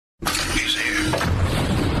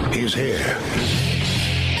He's here.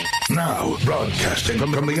 Now, broadcasting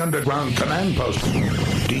from the underground command post,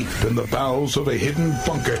 deep in the bowels of a hidden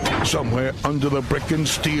bunker, somewhere under the brick and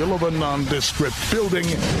steel of a nondescript building,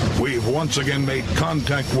 we've once again made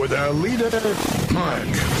contact with our leader, Mark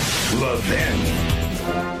Levin.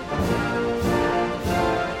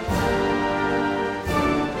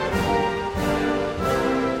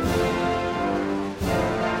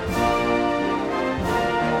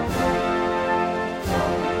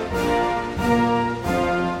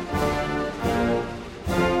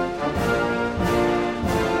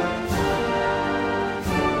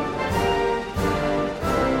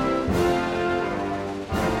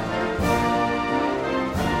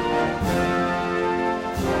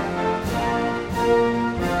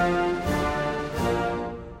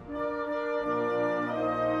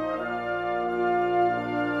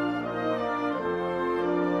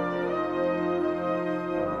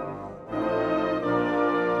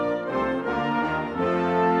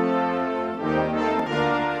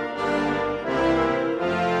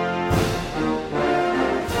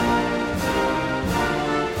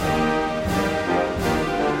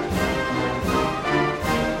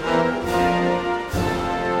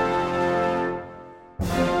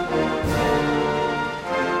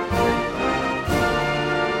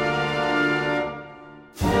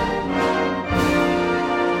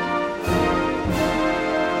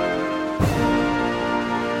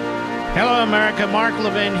 America, Mark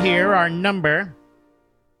Levin here. Our number,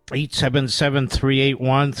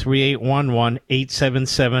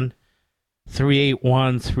 877-381-3811,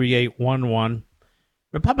 877-381-3811.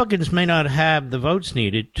 Republicans may not have the votes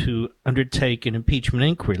needed to undertake an impeachment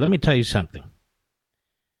inquiry. Let me tell you something.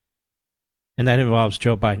 And that involves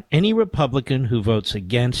Joe Biden. Any Republican who votes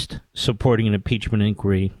against supporting an impeachment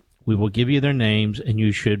inquiry, we will give you their names and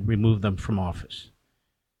you should remove them from office.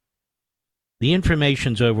 The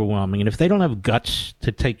information's overwhelming, and if they don't have guts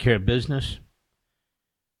to take care of business,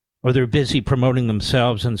 or they're busy promoting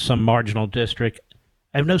themselves in some marginal district,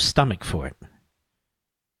 I have no stomach for it.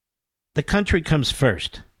 The country comes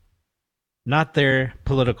first, not their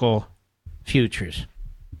political futures.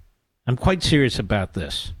 I'm quite serious about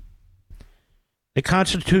this. The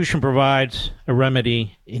Constitution provides a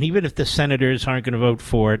remedy, and even if the senators aren't going to vote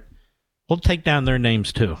for it, we'll take down their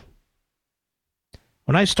names too.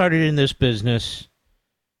 When I started in this business,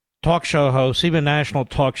 talk show hosts, even national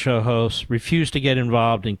talk show hosts, refused to get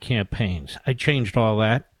involved in campaigns. I changed all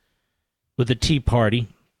that with the Tea Party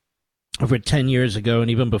over 10 years ago and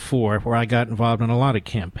even before, where I got involved in a lot of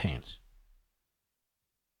campaigns.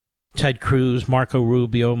 Ted Cruz, Marco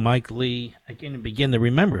Rubio, Mike Lee. I can't even begin to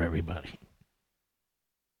remember everybody.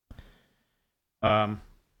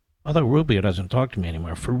 Although Rubio doesn't talk to me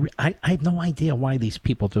anymore. I have no idea why these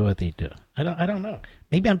people do what they do. I don't know.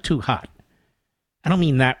 Maybe I'm too hot. I don't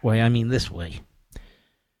mean that way. I mean this way.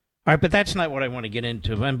 All right, but that's not what I want to get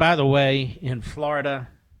into. And by the way, in Florida,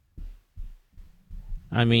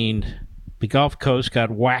 the Gulf Coast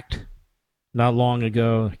got whacked not long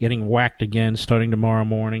ago, getting whacked again starting tomorrow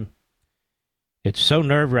morning. It's so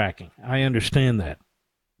nerve-wracking. I understand that.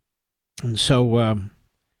 And so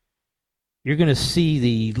you're going to see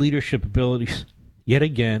the leadership abilities, yet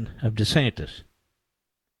again, of DeSantis.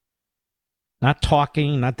 Not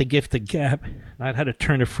talking, not the gift of gab, not how to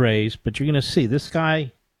turn a phrase, but you're going to see this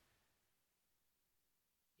guy,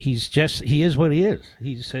 he is what he is.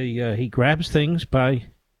 He grabs things by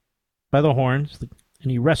the horns,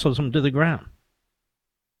 and he wrestles them to the ground.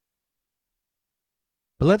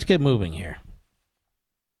 But let's get moving here.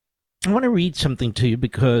 I want to read something to you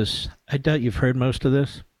because I doubt you've heard most of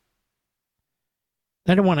this.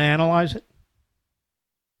 I don't want to analyze it.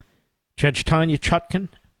 Judge Tanya Chutkan,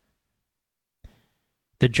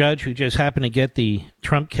 the judge who just happened to get the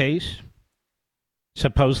Trump case,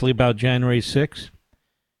 supposedly about January 6th.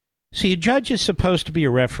 See, a judge is supposed to be a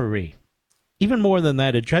referee. Even more than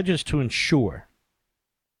that, a judge is to ensure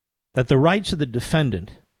that the rights of the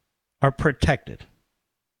defendant are protected.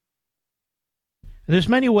 And there's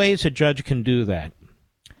many ways a judge can do that.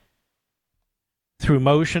 Through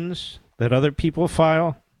motions that other people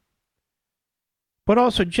file, but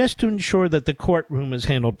also just to ensure that the courtroom is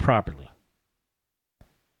handled properly.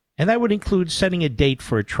 And that would include setting a date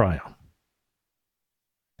for a trial.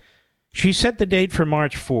 She set the date for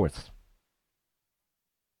March 4th.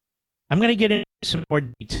 I'm going to get into some more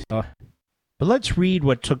detail, but let's read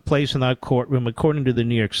what took place in that courtroom according to the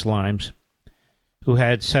New York Slimes, who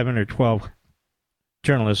had 7 or 12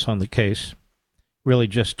 journalists on the case, really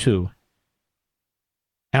just 2.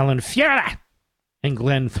 Alan Fiala and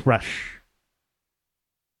Glenn Thrush.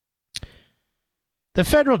 The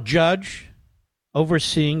federal judge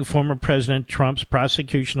overseeing former President Trump's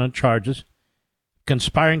prosecution on charges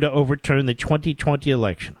conspiring to overturn the 2020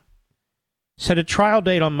 election, set a trial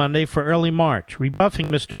date on Monday for early March, rebuffing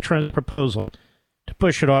Mr. Trump's proposal to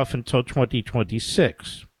push it off until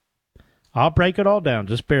 2026. I'll break it all down.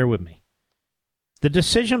 Just bear with me. The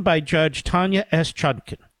decision by Judge Tanya S.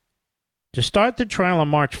 Chutkan to start the trial on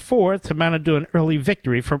March 4th amounted to an early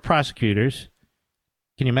victory for prosecutors.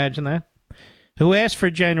 Can you imagine that? Who asked for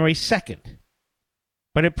January 2nd.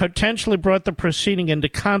 But it potentially brought the proceeding into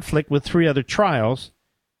conflict with 3 other trials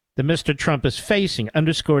that Mr. Trump is facing,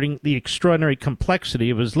 underscoring the extraordinary complexity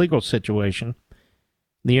of his legal situation,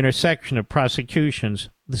 the intersection of prosecutions,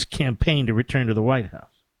 this campaign to return to the White House.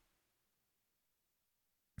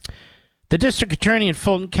 The district attorney in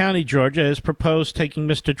Fulton County, Georgia, has proposed taking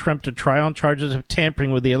Mr. Trump to trial on charges of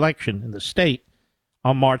tampering with the election in the state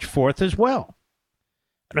on March 4th as well.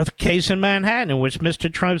 Another case in Manhattan in which Mr.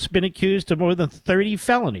 Trump's been accused of more than 30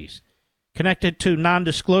 felonies connected to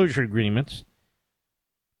non-disclosure agreements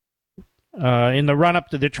in the run-up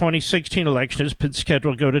to the 2016 election has been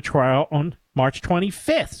scheduled to go to trial on March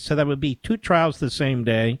 25th. So that would be 2 trials the same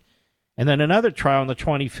day, and then another trial on the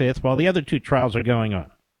 25th while the other 2 trials are going on.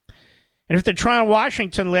 And if the trial in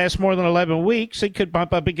Washington lasts more than 11 weeks, it could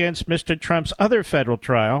bump up against Mr. Trump's other federal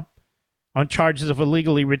trial on charges of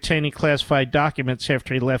illegally retaining classified documents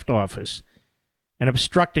after he left office and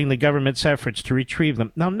obstructing the government's efforts to retrieve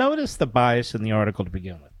them. Now, notice the bias in the article to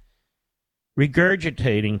begin with.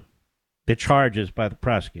 Regurgitating the charges by the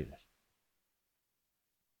prosecutors.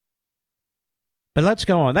 But let's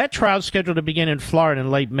go on. That trial is scheduled to begin in Florida in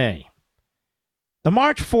late May. The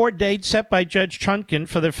March 4 date set by Judge Chutkan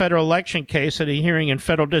for the federal election case at a hearing in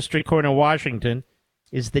Federal District Court in Washington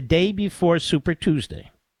is the day before Super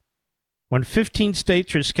Tuesday, when 15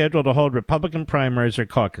 states are scheduled to hold Republican primaries or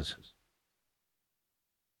caucuses.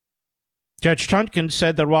 Judge Chutkan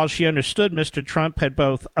said that while she understood Mr. Trump had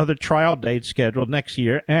both other trial dates scheduled next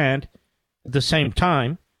year and, at the same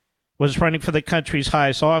time, was running for the country's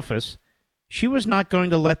highest office, she was not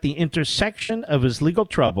going to let the intersection of his legal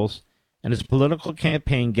troubles and his political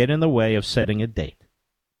campaign get in the way of setting a date.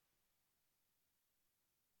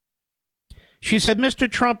 She said Mr.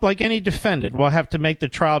 Trump, like any defendant, will have to make the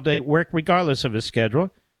trial date work regardless of his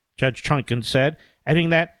schedule, Judge Chutkan said,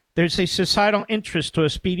 adding that there's a societal interest to a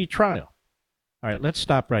speedy trial. All right, let's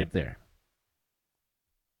stop right there.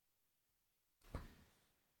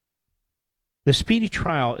 The speedy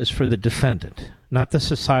trial is for the defendant, not the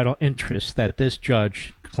societal interest that this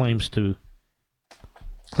judge claims to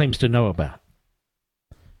know about.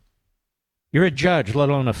 You're a judge, let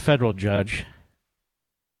alone a federal judge.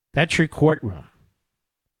 That's your courtroom.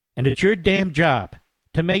 And it's your damn job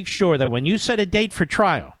to make sure that when you set a date for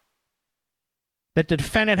trial, that the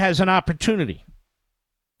defendant has an opportunity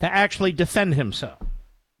to actually defend himself.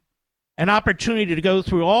 An opportunity to go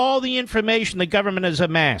through all the information the government has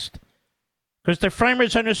amassed. Because the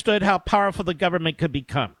framers understood how powerful the government could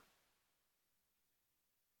become.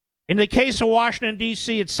 In the case of Washington,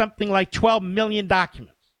 D.C., it's something like 12 million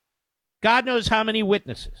documents. God knows how many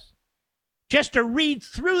witnesses. Just to read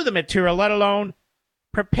through the material, let alone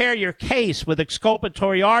prepare your case with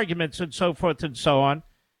exculpatory arguments and so forth and so on.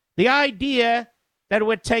 The idea that it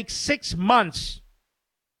would take 6 months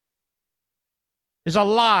is a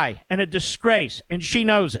lie and a disgrace, and she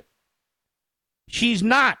knows it. She's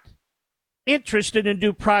not interested in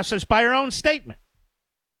due process by her own statement.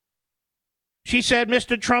 She said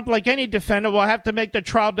Mr. Trump, like any defendant, will have to make the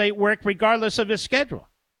trial date work regardless of his schedule.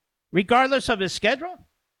 Regardless of his schedule?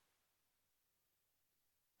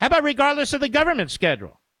 How about regardless of the government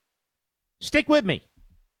schedule? Stick with me.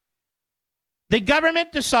 The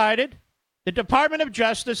government decided, the Department of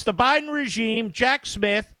Justice, the Biden regime, Jack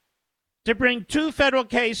Smith, to bring 2 federal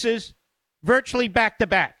cases virtually back to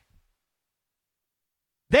back.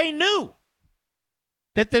 They knew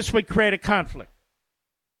that this would create a conflict.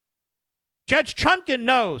 Judge Chutkan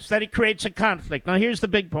knows that it creates a conflict. Now, here's the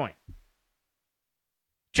big point.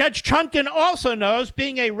 Judge Chutkan also knows,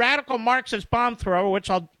 being a radical Marxist bomb thrower, which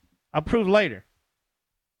I'll prove later,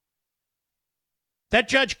 that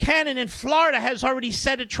Judge Cannon in Florida has already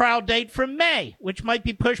set a trial date for May, which might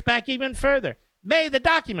be pushed back even further. May, the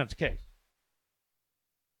documents case.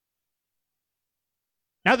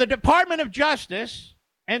 Now, the Department of Justice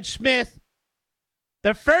and Smith,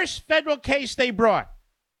 the first federal case they brought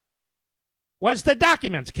was the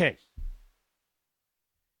documents case.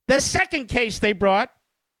 The second case they brought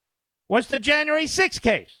was the January 6th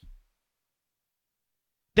case.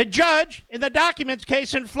 The judge in the documents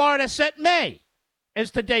case in Florida set May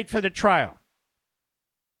as the date for the trial.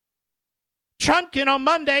 Chutkan on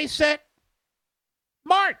Monday set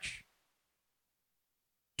March.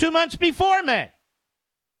 2 months before May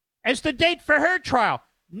as the date for her trial,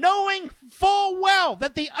 knowing full well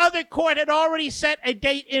that the other court had already set a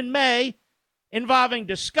date in May involving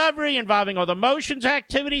discovery, involving all the motions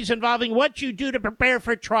activities, involving what you do to prepare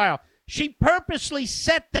for trial. She purposely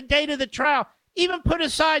set the date of the trial, even put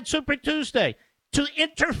aside Super Tuesday, to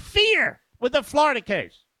interfere with the Florida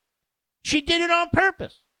case. She did it on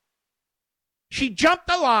purpose. She jumped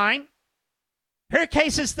the line. Her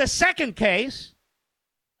case is the second case,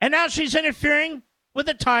 and now she's interfering with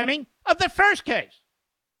the timing of the first case.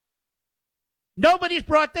 Nobody's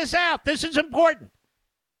brought this out. This is important.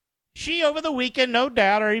 She, over the weekend, no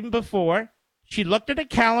doubt, or even before, she looked at the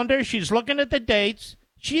calendar. She's looking at the dates.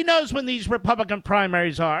 She knows when these Republican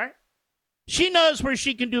primaries are. She knows where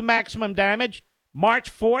she can do maximum damage.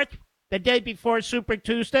 March 4th, the day before Super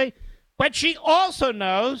Tuesday. But she also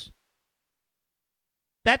knows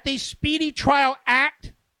that the Speedy Trial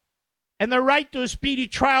Act and the right to a speedy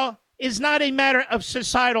trial is not a matter of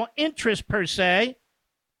societal interest per se.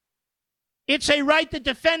 It's a right the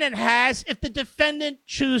defendant has if the defendant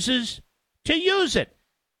chooses to use it.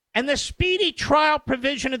 And the speedy trial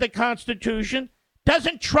provision of the Constitution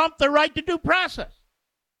doesn't trump the right to due process.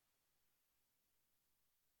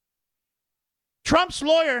 Trump's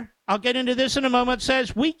lawyer, I'll get into this in a moment,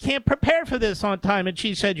 says we can't prepare for this on time. And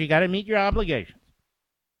she said, you got to meet your obligations.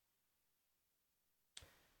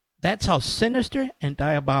 That's how sinister and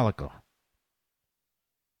diabolical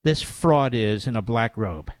this fraud is in a black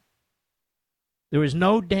robe. There is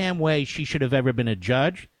no damn way she should have ever been a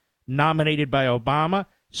judge, nominated by Obama,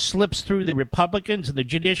 slips through the Republicans and the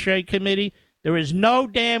Judiciary Committee. There is no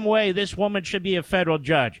damn way this woman should be a federal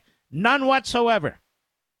judge. None whatsoever.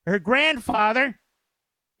 Her grandfather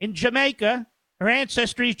in Jamaica, her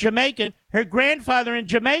ancestry is Jamaican, her grandfather in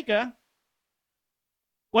Jamaica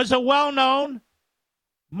was a well-known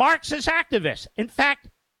Marxist activist. In fact,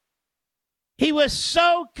 he was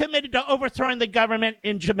so committed to overthrowing the government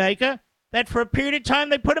in Jamaica that for a period of time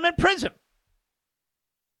they put him in prison.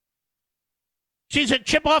 She's a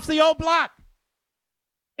chip off the old block.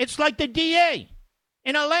 It's like the DA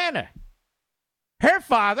in Atlanta. Her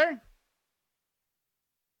father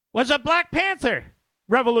was a Black Panther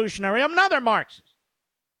revolutionary, another Marxist.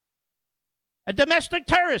 A domestic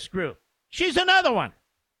terrorist group. She's another one.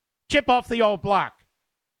 Chip off the old block.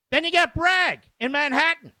 Then you got Bragg in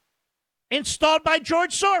Manhattan, installed by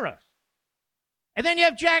George Soros. And then you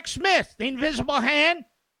have Jack Smith, the invisible hand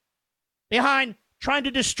behind trying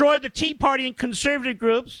to destroy the Tea Party and conservative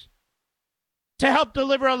groups to help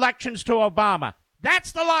deliver elections to Obama.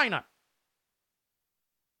 That's the lineup.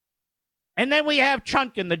 And then we have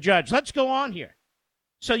Chutkan, the judge. Let's go on here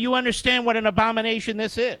so you understand what an abomination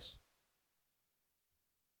this is.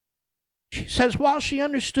 She says, while she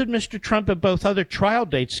understood Mr. Trump at both other trial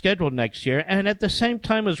dates scheduled next year and at the same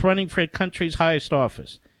time was running for a country's highest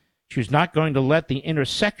office, she was not going to let the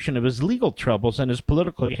intersection of his legal troubles and his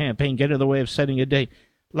political campaign get in the way of setting a date.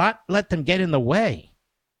 Let them get in the way.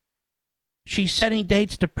 She's setting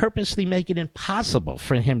dates to purposely make it impossible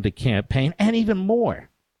for him to campaign, and even more,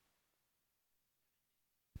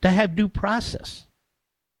 to have due process.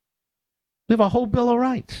 We have a whole Bill of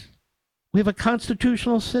Rights. We have a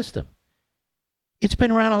constitutional system. It's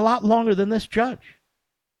been around a lot longer than this judge.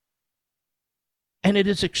 And it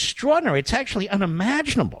is extraordinary. It's actually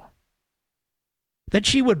unimaginable that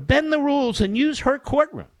she would bend the rules and use her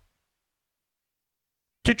courtroom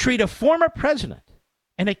to treat a former president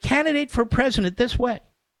and a candidate for president this way.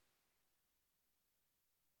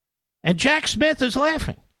 And Jack Smith is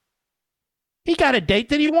laughing. He got a date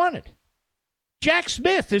that he wanted. Jack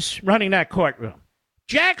Smith is running that courtroom.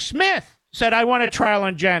 Jack Smith said, I want a trial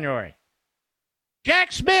in January.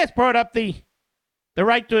 Jack Smith brought up the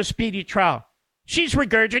right to a speedy trial. She's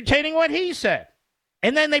regurgitating what he said.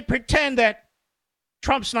 And then they pretend that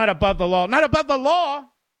Trump's not above the law. Not above the law.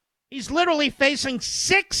 He's literally facing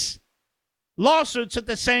 6 lawsuits at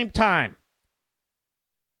the same time.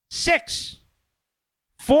 6.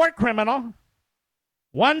 4 criminal,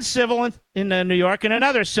 1 civil in New York, and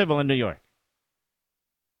another civil in New York.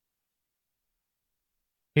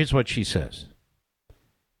 Here's what she says.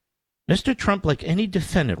 Mr. Trump, like any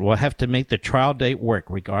defendant, will have to make the trial date work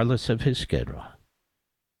regardless of his schedule.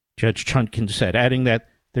 Judge Chutkan said, adding that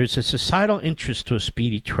there's a societal interest to a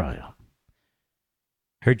speedy trial.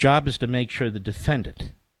 Her job is to make sure the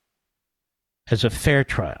defendant has a fair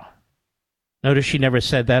trial. Notice she never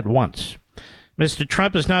said that once. Mr.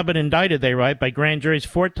 Trump has now been indicted, they write, by grand juries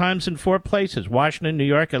 4 times in 4 places: Washington, New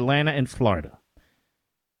York, Atlanta, and Florida.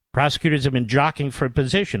 Prosecutors have been jockeying for a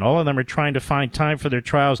position. All of them are trying to find time for their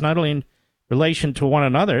trials, not only in relation to one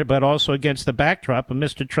another, but also against the backdrop of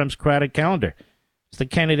Mr. Trump's crowded calendar. is the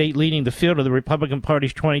candidate leading the field of the Republican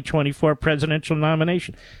Party's 2024 presidential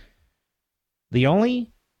nomination. The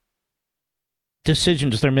only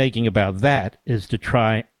decisions they're making about that is to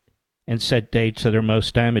try and set dates that are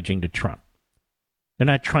most damaging to Trump. They're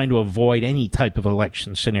not trying to avoid any type of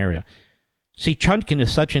election scenario. See, Chutkan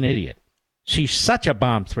is such an idiot. She's such a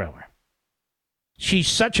bomb thrower. She's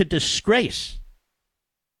such a disgrace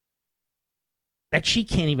that she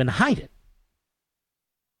can't even hide it.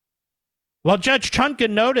 Well, Judge Chutkan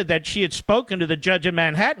noted that she had spoken to the judge in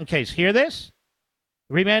Manhattan case. Hear this?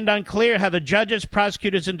 It remained unclear how the judges,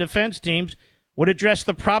 prosecutors, and defense teams would address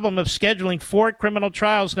the problem of scheduling 4 criminal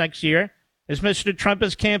trials next year as Mr. Trump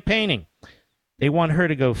is campaigning. They want her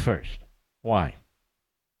to go first. Why?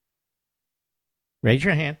 Raise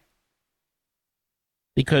your hand.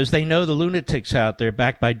 Because they know the lunatics out there,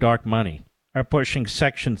 backed by dark money, are pushing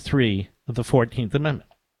Section 3 of the 14th Amendment.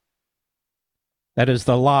 That is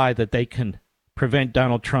the lie that they can prevent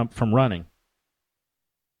Donald Trump from running.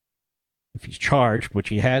 If he's charged, which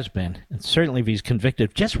he has been, and certainly if he's convicted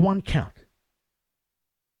of just one count.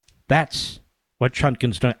 That's what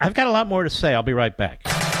Chutkan's doing. I've got a lot more to say. I'll be right back.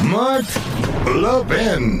 Mark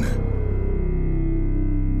Levin.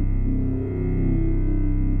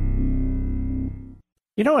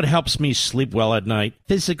 You know what helps me sleep well at night?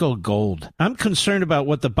 Physical gold. I'm concerned about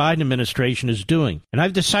what the Biden administration is doing, and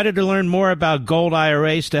I've decided to learn more about gold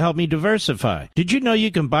IRAs to help me diversify. Did you know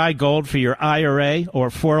you can buy gold for your IRA or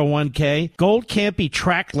 401k? Gold can't be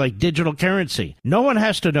tracked like digital currency. No one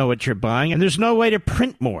has to know what you're buying, and there's no way to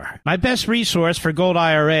print more. My best resource for gold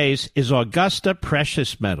IRAs is Augusta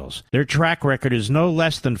Precious Metals. Their track record is no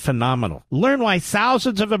less than phenomenal. Learn why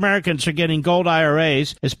thousands of Americans are getting gold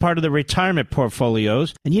IRAs as part of their retirement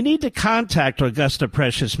portfolios, and you need to contact Augusta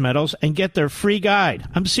Precious Metals and get their free guide.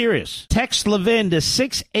 I'm serious. Text Levin to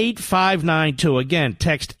 68592. Again,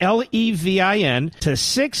 text LEVIN to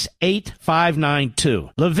 68592.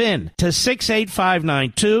 Levin to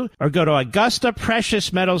 68592, or go to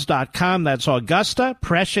AugustaPreciousMetals.com. That's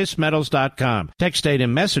AugustaPreciousMetals.com. Text date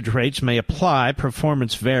and message rates may apply.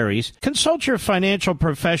 Performance varies. Consult your financial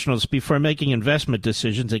professionals before making investment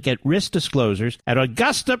decisions and get risk disclosures at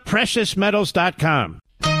AugustaPreciousMetals.com.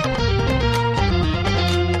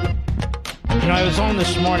 You know, I was on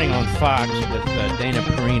this morning on Fox with Dana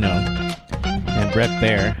Perino and Brett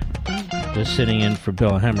Baer, just sitting in for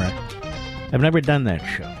Bill Hemmer. I've never done that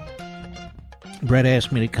show. Brett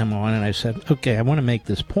asked me to come on, and I said, okay, I want to make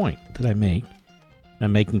this point that I'm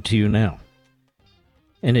making to you now.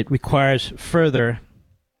 And it requires further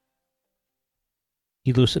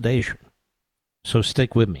elucidation. So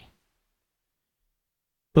stick with me.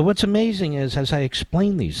 But what's amazing is, as I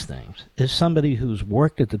explain these things, is somebody who's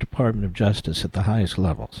worked at the Department of Justice at the highest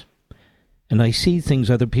levels. And I see things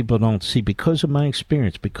other people don't see because of my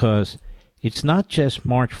experience, because it's not just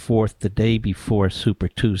March 4th, the day before Super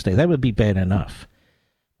Tuesday. That would be bad enough.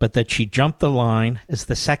 But that she jumped the line as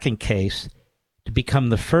the second case to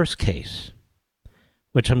become the first case,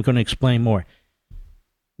 which I'm going to explain more.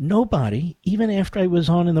 Nobody, even after I was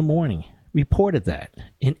on in the morning, reported that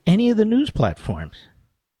in any of the news platforms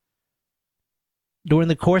during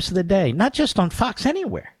the course of the day, not just on Fox,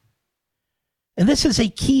 anywhere. And this is a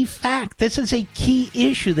key fact. This is a key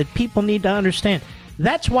issue that people need to understand.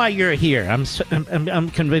 That's why you're here. I'm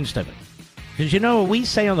convinced of it. Because you know what we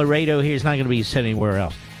say on the radio here is not going to be said anywhere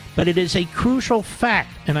else. But it is a crucial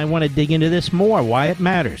fact, and I want to dig into this more, why it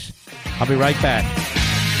matters. I'll be right back.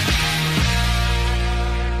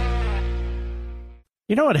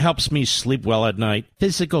 You know what helps me sleep well at night?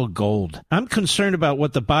 Physical gold. I'm concerned about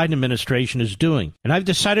what the Biden administration is doing, and I've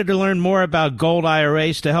decided to learn more about gold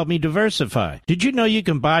IRAs to help me diversify. Did you know you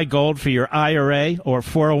can buy gold for your IRA or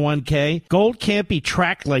 401k? Gold can't be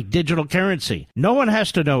tracked like digital currency. No one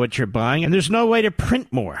has to know what you're buying, and there's no way to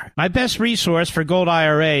print more. My best resource for gold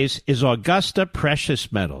IRAs is Augusta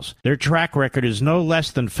Precious Metals. Their track record is no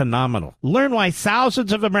less than phenomenal. Learn why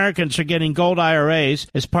thousands of Americans are getting gold IRAs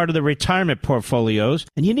as part of their retirement portfolios,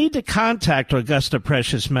 and you need to contact Augusta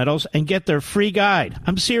Precious Metals and get their free guide.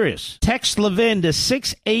 I'm serious. Text Levin to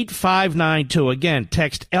 68592. Again,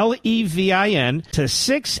 text LEVIN to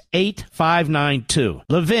 68592.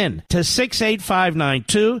 Levin to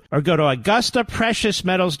 68592, or go to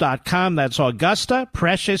AugustaPreciousMetals.com. That's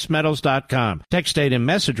AugustaPreciousMetals.com. Text date and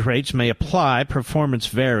message rates may apply. Performance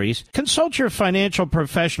varies. Consult your financial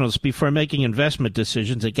professionals before making investment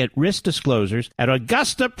decisions and get risk disclosures at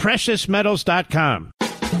AugustaPreciousMetals.com.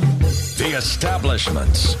 The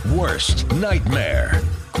establishment's worst nightmare.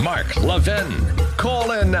 Mark Levin.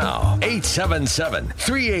 Call in now.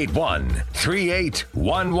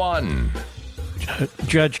 877-381-3811.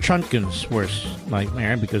 Judge Chutkan's worst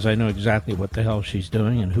nightmare, because I know exactly what the hell she's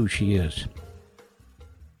doing and who she is.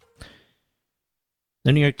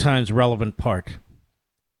 The New York Times relevant part.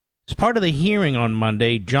 As part of the hearing on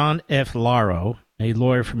Monday, John F. Laro, a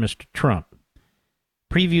lawyer for Mr. Trump,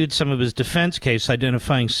 previewed some of his defense case,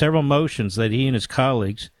 identifying several motions that he and his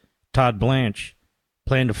colleagues, Todd Blanche,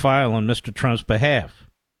 plan to file on Mr. Trump's behalf.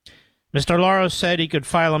 Mr. Laro said he could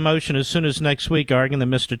file a motion as soon as next week, arguing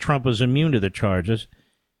that Mr. Trump was immune to the charges,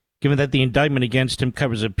 given that the indictment against him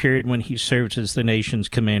covers a period when he served as the nation's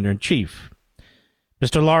commander-in-chief.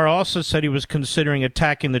 Mr. Laro also said he was considering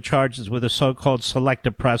attacking the charges with a so-called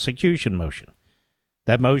selective prosecution motion.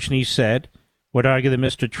 That motion, he said, would argue that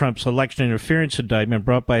Mr. Trump's election interference indictment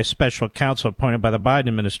brought by a special counsel appointed by the Biden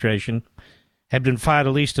administration had been filed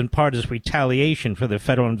at least in part as retaliation for the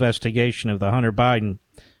federal investigation of the Hunter Biden,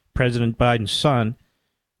 President Biden's son,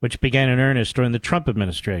 which began in earnest during the Trump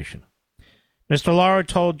administration. Mr. Laro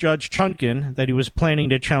told Judge Chutkan that he was planning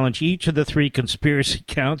to challenge each of the 3 conspiracy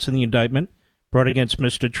counts in the indictment brought against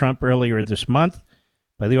Mr. Trump earlier this month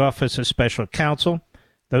by the Office of Special Counsel.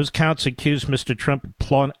 Those counts accused Mr. Trump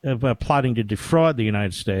of plotting to defraud the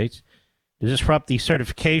United States, to disrupt the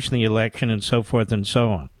certification of the election, and so forth and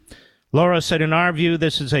so on. Laro said, in our view,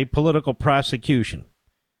 this is a political prosecution.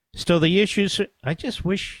 Still, the issues... I just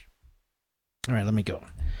wish... All right, let me go.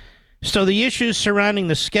 So the issues surrounding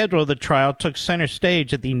the schedule of the trial took center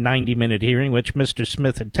stage at the 90-minute hearing, which Mr.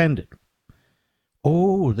 Smith attended.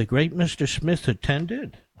 Oh, the great Mr. Smith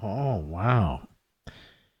attended? Oh, wow.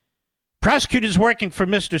 Prosecutors working for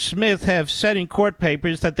Mr. Smith have said in court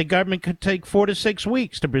papers that the government could take 4 to 6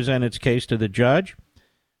 weeks to present its case to the judge,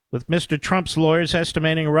 with Mr. Trump's lawyers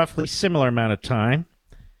estimating a roughly similar amount of time.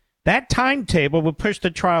 That timetable would push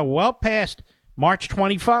the trial well past March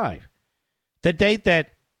 25, the date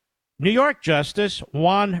that New York Justice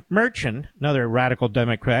Juan Merchan, another radical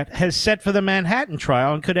Democrat, has set for the Manhattan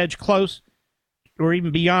trial, and could edge close or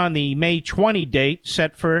even beyond the May 20 date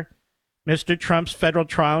set for Mr. Trump's federal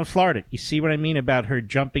trial in Florida. You see what I mean about her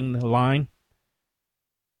jumping the line?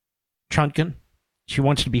 Chutkan, she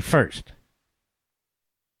wants to be first.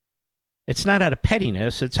 It's not out of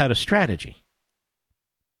pettiness, it's out of strategy.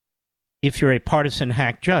 If you're a partisan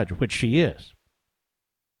hack judge, which she is,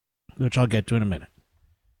 which I'll get to in a minute.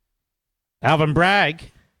 Alvin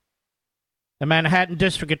Bragg, the Manhattan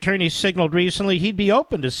District Attorney, signaled recently he'd be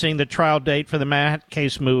open to seeing the trial date for the Manhattan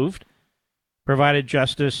case moved, provided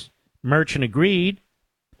Justice Merchan agreed.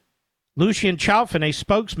 Lucien Chalfin, a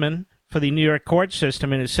spokesman for the New York court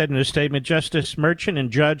system, and has said in a statement, Justice Merchan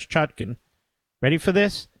and Judge Chutkan, ready for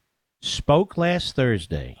this, spoke last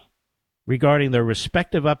Thursday regarding their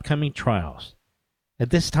respective upcoming trials. At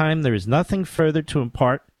this time, there is nothing further to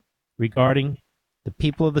impart regarding the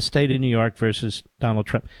people of the state of New York versus Donald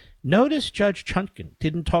Trump. Notice Judge Chutkan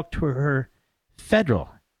didn't talk to her federal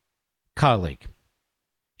colleague.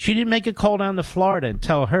 She didn't make a call down to Florida and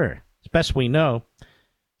tell her, as best we know,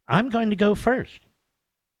 I'm going to go first.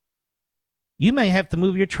 You may have to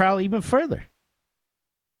move your trial even further,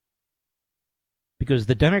 because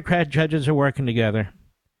the Democrat judges are working together.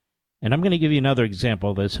 And I'm going to give you another example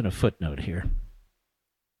of this in a footnote here.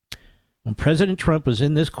 When President Trump was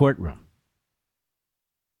in this courtroom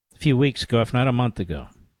a few weeks ago, if not a month ago,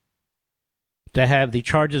 to have the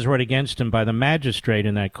charges brought against him by the magistrate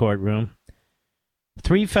in that courtroom,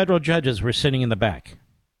 3 federal judges were sitting in the back,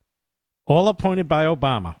 all appointed by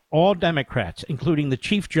Obama, all Democrats, including the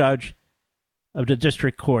chief judge of the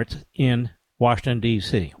district court in Washington,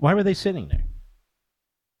 D.C. Why were they sitting there?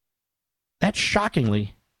 That's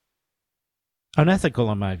shockingly unethical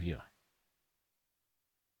in my view.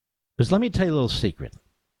 Because let me tell you a little secret.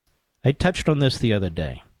 I touched on this the other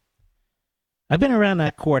day. I've been around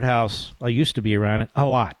that courthouse, I used to be around it, a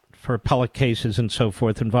lot, for appellate cases and so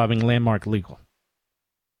forth involving Landmark Legal.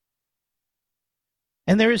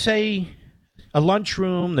 And there is a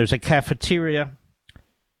lunchroom, there's a cafeteria.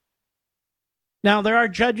 Now, there are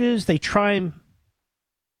judges, they try and,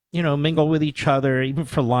 mingle with each other, even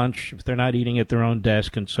for lunch, if they're not eating at their own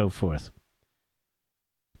desk and so forth.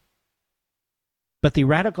 But the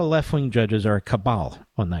radical left-wing judges are a cabal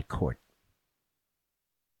on that court.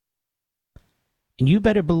 And you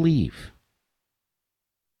better believe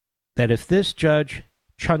that if this Judge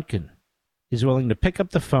Chutkan is willing to pick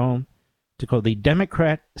up the phone to call the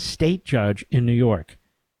Democrat state judge in New York,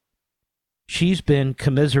 she's been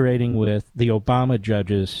commiserating with the Obama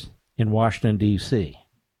judges in Washington, D.C.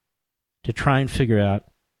 to try and figure out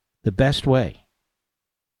the best way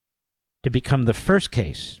to become the first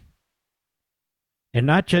case and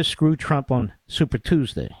not just screw Trump on Super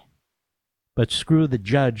Tuesday, but screw the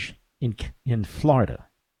judge in Florida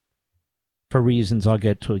for reasons I'll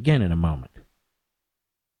get to again in a moment.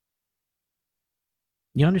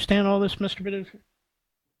 You understand all this, Mr. Producer?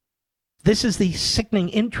 This is the sickening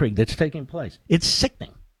intrigue that's taking place. It's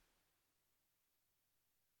sickening.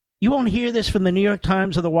 You won't hear this from the New York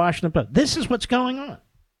Times or the Washington Post. This is what's going on.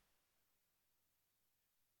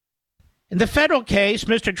 In the federal case,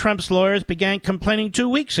 Mr. Trump's lawyers began complaining 2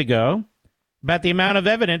 weeks ago about the amount of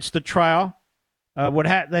evidence the trial would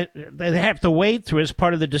have they have to wade through as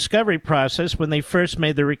part of the discovery process when they first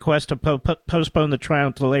made the request to postpone the trial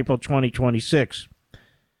until April 2026.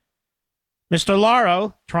 Mr.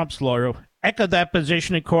 Lauro, Trump's lawyer, echoed that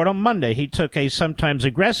position in court on Monday. He took a sometimes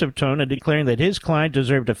aggressive tone in declaring that his client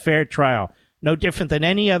deserved a fair trial, no different than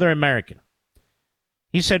any other American.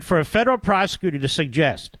 He said for a federal prosecutor to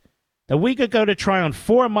suggest that we could go to trial in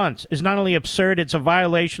 4 months is not only absurd, it's a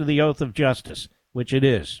violation of the oath of justice, which it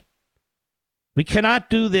is. We cannot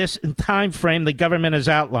do this in the time frame the government has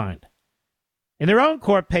outlined. In their own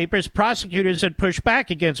court papers, prosecutors had pushed back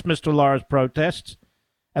against Mr. Lauro's protests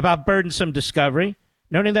about burdensome discovery,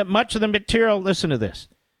 noting that much of the material, listen to this,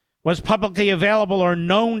 was publicly available or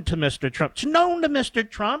known to Mr. Trump. It's known to Mr.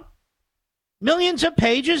 Trump. Millions of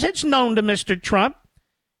pages, it's known to Mr. Trump,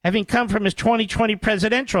 having come from his 2020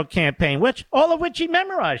 presidential campaign, all of which he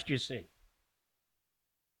memorized, you see.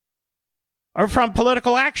 Or from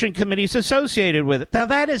political action committees associated with it. Now,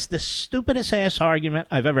 that is the stupidest ass argument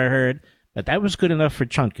I've ever heard, but that was good enough for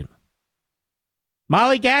Chunkin.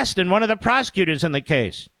 Molly Gaston, one of the prosecutors in the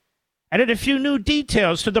case, added a few new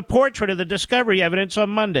details to the portrait of the discovery evidence on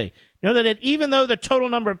Monday. You know that even though the total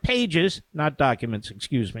number of pages, not documents,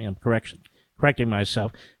 excuse me, I'm correcting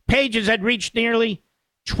myself, pages had reached nearly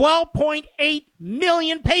 12.8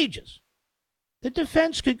 million pages, the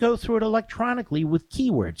defense could go through it electronically with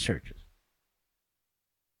keyword searches.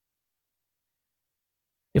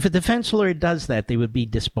 If a defense lawyer does that, they would be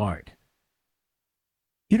disbarred.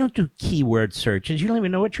 You don't do keyword searches. You don't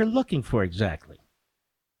even know what you're looking for exactly.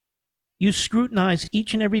 You scrutinize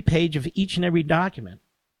each and every page of each and every document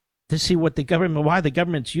to see what why the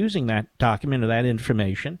government's using that document or that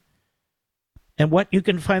information, and what you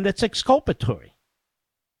can find that's exculpatory.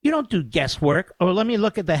 You don't do guesswork. Oh, let me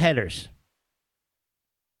look at the headers.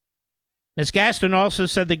 Ms. Gaston also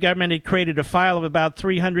said the government had created a file of about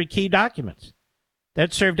 300 key documents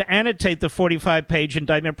that served to annotate the 45-page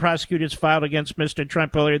indictment prosecutors filed against Mr.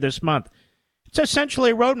 Trump earlier this month. It's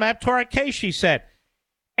essentially a roadmap to our case, she said.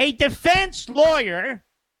 A defense lawyer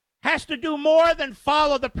has to do more than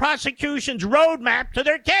follow the prosecution's roadmap to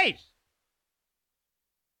their case.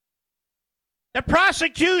 The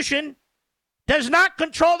prosecution does not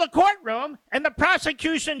control the courtroom, and the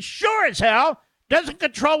prosecution sure as hell doesn't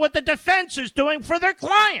control what the defense is doing for their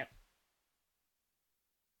client.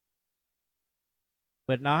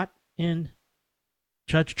 But not in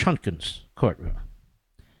Judge Chunkin's courtroom.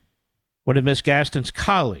 One of Ms. Gaston's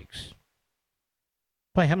colleagues,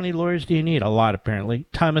 boy, how many lawyers do you need? A lot, apparently.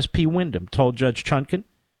 Thomas P. Wyndham told Judge Chunkin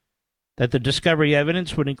that the discovery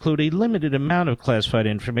evidence would include a limited amount of classified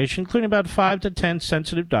information, including about 5 to 10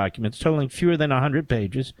 sensitive documents totaling fewer than 100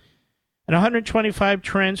 pages, and 125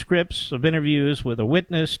 transcripts of interviews with a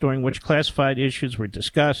witness during which classified issues were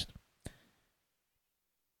discussed.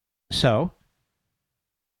 So,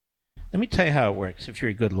 let me tell you how it works if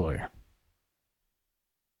you're a good lawyer.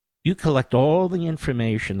 You collect all the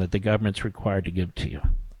information that the government's required to give to you.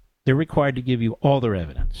 They're required to give you all their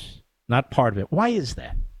evidence, not part of it. Why is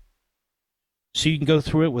that? So you can go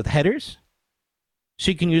through it with headers?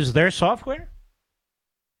 So you can use their software?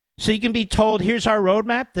 So you can be told, here's our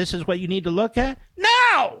roadmap, this is what you need to look at?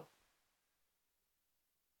 No!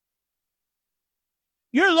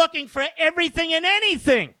 You're looking for everything and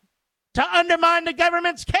anything to undermine the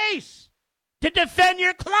government's case, to defend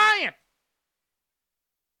your client.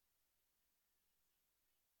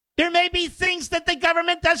 There may be things that the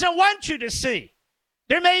government doesn't want you to see.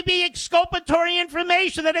 There may be exculpatory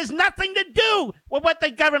information that has nothing to do with what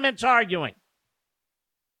the government's arguing.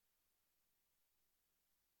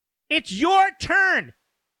 It's your turn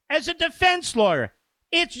as a defense lawyer.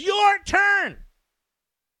 It's your turn.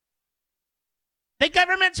 The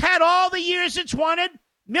government's had all the years it's wanted,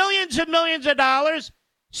 millions and millions of dollars,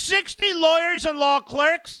 60 lawyers and law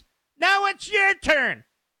clerks. Now it's your turn.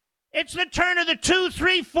 It's the turn of the 2,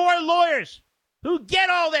 3, 4 lawyers who get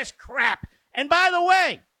all this crap. And by the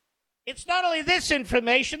way, it's not only this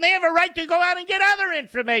information, they have a right to go out and get other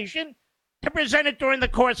information to present it during the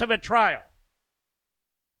course of a trial.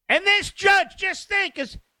 And this judge, just think,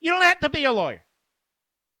 you don't have to be a lawyer,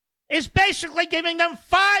 is basically giving them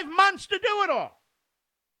 5 months to do it all.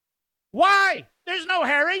 Why? There's no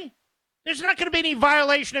hurry. There's not going to be any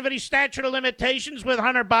violation of any statute of limitations with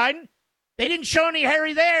Hunter Biden. They didn't show any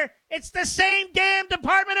Harry there. It's the same damn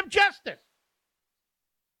Department of Justice.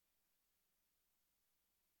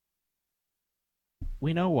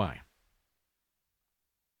 We know why.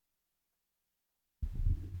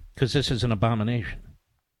 Because this is an abomination.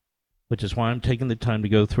 Which is why I'm taking the time to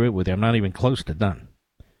go through it with you. I'm not even close to done.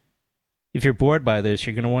 If you're bored by this,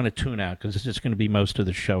 you're going to want to tune out, because this is going to be most of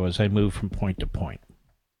the show as I move from point to point.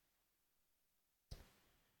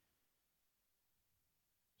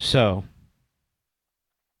 So,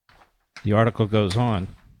 the article goes on.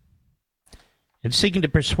 In seeking to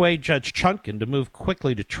persuade Judge Chutkan to move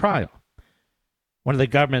quickly to trial, one of the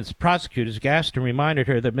government's prosecutors, Gaston, reminded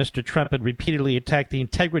her that Mr. Trump had repeatedly attacked the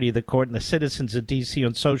integrity of the court and the citizens of D.C.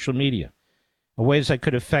 on social media in ways that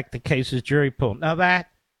could affect the case's jury pool. Now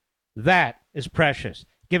that is precious.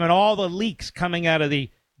 Given all the leaks coming out of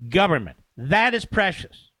the government, that is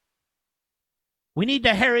precious. We need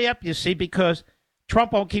to hurry up, you see, because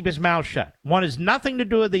Trump won't keep his mouth shut. One has nothing to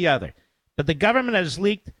do with the other. But the government has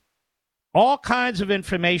leaked all kinds of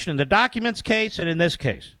information in the documents case and in this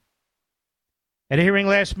case. At a hearing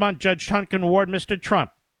last month, Judge Chutkan warned Mr.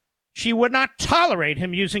 Trump she would not tolerate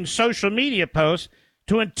him using social media posts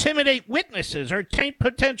to intimidate witnesses or taint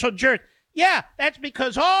potential jurors. Yeah, that's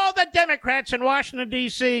because all the Democrats in Washington,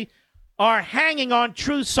 D.C. are hanging on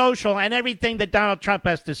Truth Social and everything that Donald Trump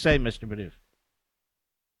has to say, Mr. Producer.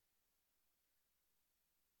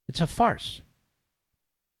 It's a farce.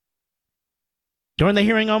 During the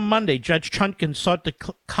hearing on Monday, Judge Chutkan sought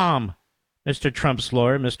to calm Mr. Trump's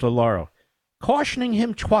lawyer, Mr. Lauro, cautioning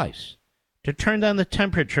him twice to turn down the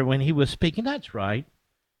temperature when he was speaking. That's right.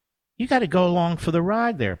 You got to go along for the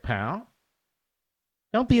ride there, pal.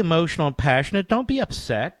 Don't be emotional and passionate. Don't be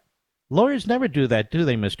upset. Lawyers never do that, do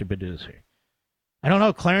they, Mr. Producer? I don't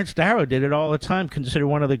know. Clarence Darrow did it all the time, considered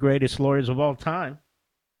one of the greatest lawyers of all time.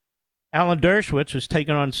 Alan Dershowitz was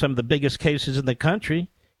taking on some of the biggest cases in the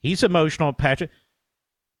country. He's emotional and passionate.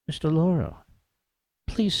 Mr. Lauro,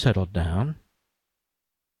 please settle down.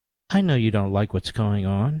 I know you don't like what's going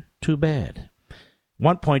on. Too bad. At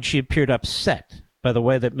one point, she appeared upset by the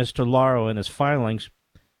way that Mr. Lauro in his filings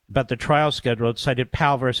about the trial schedule had cited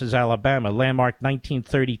Powell versus Alabama, landmark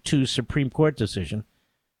 1932 Supreme Court decision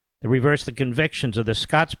that reversed the convictions of the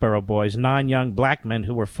Scottsboro boys, 9 young black men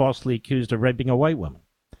who were falsely accused of raping a white woman.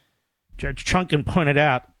 Judge Chutkan pointed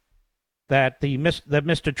out that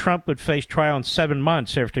Mr. Trump would face trial in 7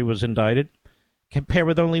 months after he was indicted, compared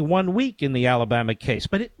with only 1 week in the Alabama case.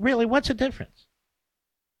 But what's the difference?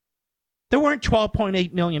 There weren't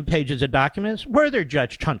 12.8 million pages of documents, were there,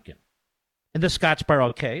 Judge Chutkan, in the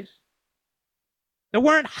Scottsboro case? There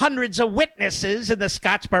weren't hundreds of witnesses in the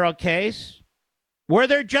Scottsboro case, were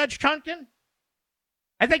there, Judge Chutkan?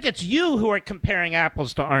 I think it's you who are comparing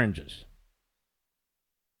apples to oranges.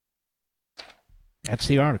 That's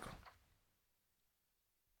the article.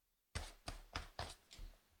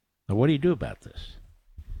 Now, what do you do about this?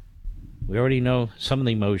 We already know some of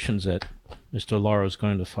the motions that Mr. Lauro is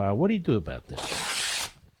going to file. What do you do about this?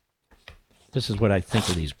 This is what I think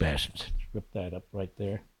of these bastards. Rip that up right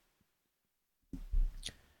there.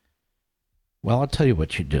 Well, I'll tell you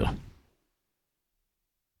what you do.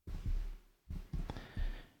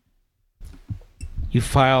 You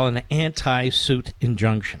file an anti-suit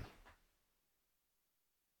injunction.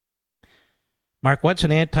 Mark, what's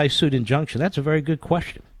an anti-suit injunction? That's a very good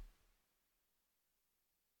question.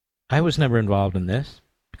 I was never involved in this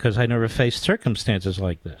because I never faced circumstances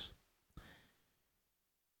like this.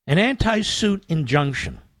 An anti-suit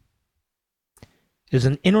injunction is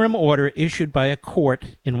an interim order issued by a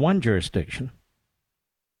court in one jurisdiction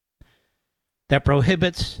that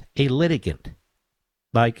prohibits a litigant,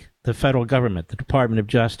 like the federal government, the Department of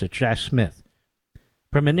Justice, Jack Smith,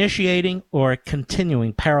 from initiating or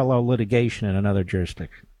continuing parallel litigation in another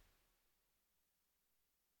jurisdiction.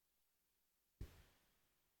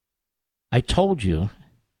 I told you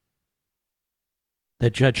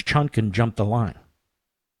that Judge Chutkan jumped the line.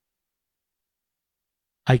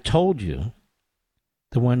 I told you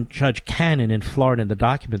that when Judge Cannon in Florida in the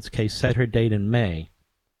documents case set her date in May,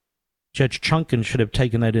 Judge Chutkan should have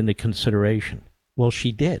taken that into consideration. Well,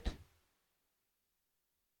 she did.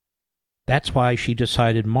 That's why she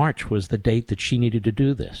decided March was the date that she needed to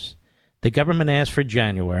do this. The government asked for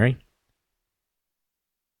January,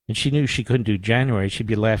 and she knew she couldn't do January. She'd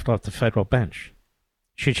be laughed off the federal bench.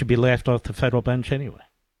 She should be laughed off the federal bench anyway.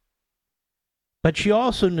 But she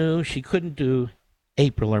also knew she couldn't do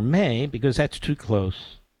April or May because that's too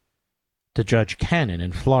close to Judge Cannon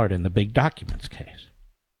in Florida in the big documents case.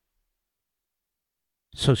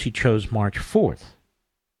 So she chose March 4th,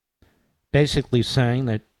 basically saying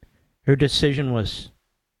that her decision was,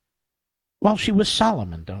 well, she was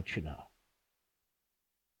Solomon, don't you know?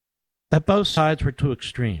 that both sides were too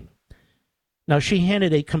extreme. Now, she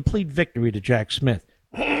handed a complete victory to Jack Smith.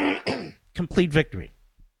 Complete victory.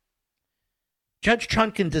 Judge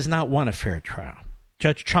Chunkin does not want a fair trial.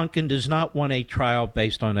 Judge Chunkin does not want a trial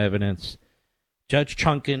based on evidence. Judge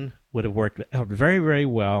Chunkin would have worked out very, very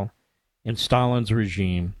well in Stalin's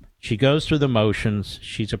regime. She goes through the motions.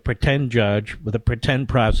 She's a pretend judge with a pretend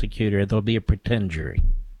prosecutor. There'll be a pretend jury.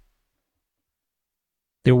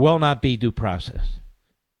 There will not be due process.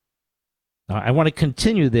 Now, I want to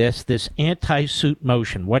continue this anti-suit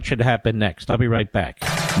motion. What should happen next? I'll be right back.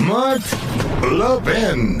 Mark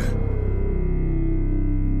Levin.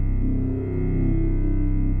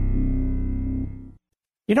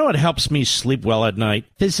 You know what helps me sleep well at night?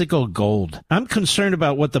 Physical gold. I'm concerned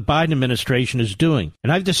about what the Biden administration is doing,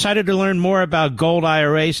 and I've decided to learn more about gold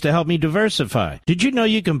IRAs to help me diversify. Did you know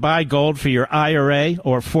you can buy gold for your IRA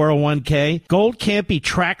or 401k? Gold can't be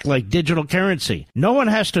tracked like digital currency. No one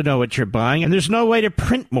has to know what you're buying, and there's no way to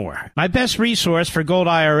print more. My best resource for gold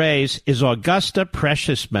IRAs is Augusta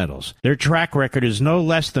Precious Metals. Their track record is no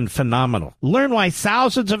less than phenomenal. Learn why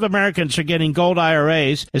thousands of Americans are getting gold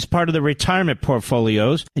IRAs as part of their retirement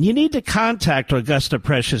portfolios, and you need to contact Augusta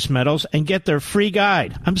Precious Metals and get their free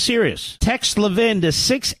guide. I'm serious. Text Levin to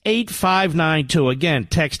 68592. Again,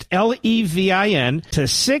 text LEVIN to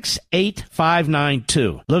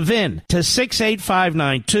 68592. Levin to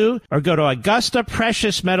 68592, or go to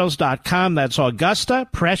AugustaPreciousMetals.com. That's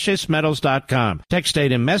AugustaPreciousMetals.com. Text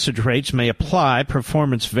date and message rates may apply.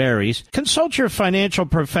 Performance varies. Consult your financial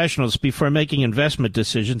professionals before making investment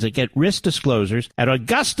decisions and get risk disclosures at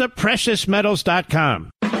AugustaPreciousMetals.com.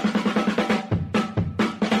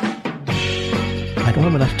 I don't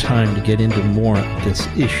have enough time to get into more of this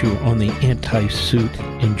issue on the anti-suit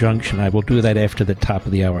injunction. I will do that after the top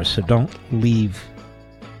of the hour, so don't leave.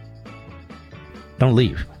 Don't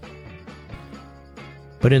leave.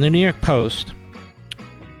 But in the New York Post,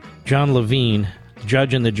 John Levin,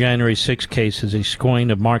 judge in the January 6 case, is a scoring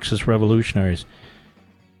of Marxist revolutionaries.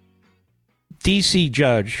 D.C.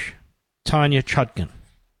 Judge Tanya Chutkan,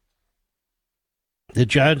 the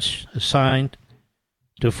judge assigned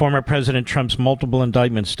to former President Trump's multiple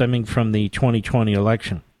indictments stemming from the 2020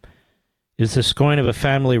 election, is the scorn of a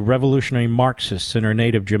family of revolutionary Marxists in her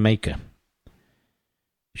native Jamaica.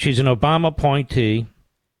 She's an Obama appointee.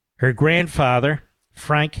 Her grandfather,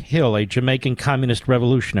 Frank Hill, a Jamaican communist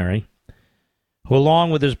revolutionary, who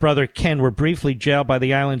along with his brother Ken were briefly jailed by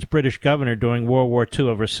the island's British governor during World War II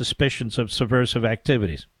over suspicions of subversive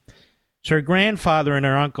activities. So her grandfather and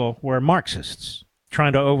her uncle were Marxists,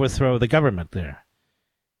 trying to overthrow the government there.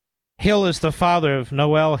 Hill is the father of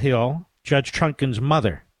Noelle Hill, Judge Chunkin's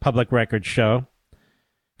mother, public records show.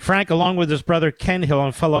 Frank, along with his brother Ken Hill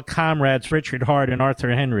and fellow comrades Richard Hart and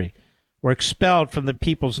Arthur Henry, were expelled from the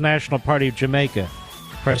People's National Party of Jamaica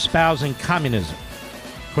for espousing communism,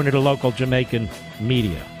 according to local Jamaican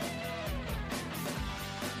media.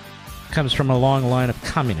 Comes from a long line of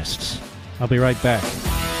communists. I'll be right back.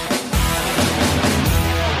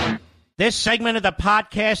 This segment of the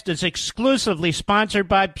podcast is exclusively sponsored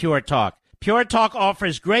by Pure Talk. Pure Talk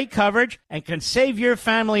offers great coverage and can save your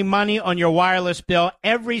family money on your wireless bill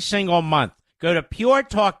every single month. Go to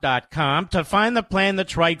puretalk.com to find the plan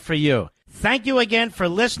that's right for you. Thank you again for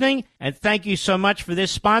listening, and thank you so much for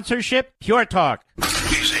this sponsorship, Pure Talk.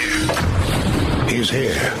 He's here. He's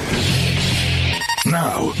here.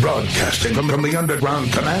 Now, broadcasting from the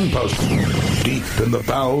underground command post, deep in the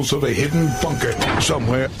bowels of a hidden bunker,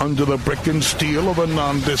 somewhere under the brick and steel of a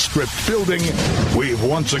nondescript building, we've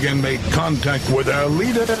once again made contact with our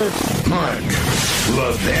leader, Mark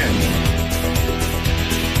Levin.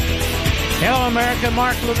 Hello, America.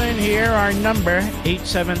 Mark Levin here. Our number,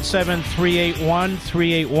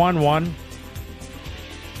 877-381-3811.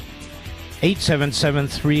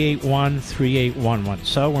 877-381-3811.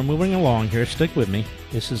 So we're moving along here. Stick with me.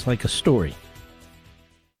 This is like a story.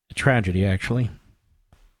 A tragedy, actually.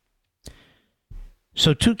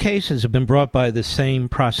 So 2 cases have been brought by the same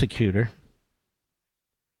prosecutor,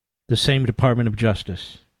 the same Department of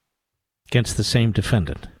Justice, against the same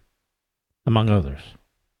defendant, among others,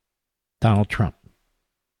 Donald Trump.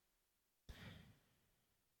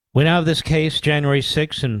 We now have this case, January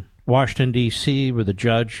 6th in Washington, D.C., where the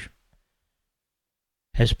judge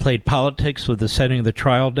has played politics with the setting of the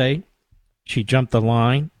trial date. She jumped the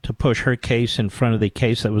line to push her case in front of the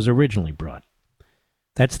case that was originally brought.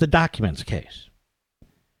 That's the documents case,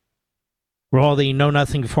 where all the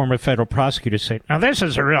know-nothing former federal prosecutors say, now this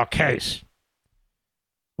is a real case.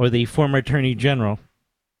 Or the former Attorney General,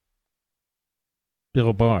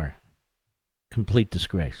 Bill Barr, complete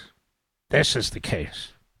disgrace. This is the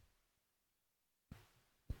case.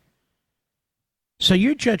 So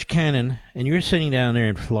you're Judge Cannon, and you're sitting down there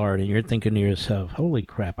in Florida, and you're thinking to yourself, holy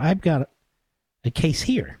crap, I've got a case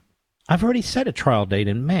here. I've already set a trial date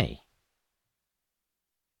in May.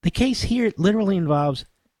 The case here literally involves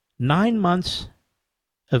 9 months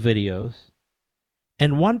of videos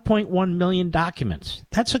and 1.1 million documents.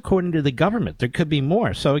 That's according to the government. There could be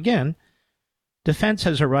more. So again, defense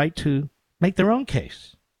has a right to make their own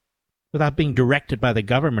case without being directed by the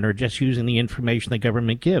government or just using the information the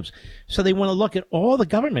government gives. So they want to look at all the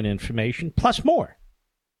government information plus more.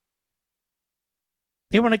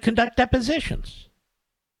 They want to conduct depositions.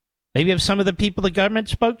 Maybe of some of the people the government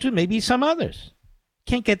spoke to, maybe some others.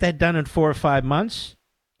 Can't get that done in 4 or 5 months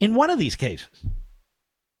in one of these cases.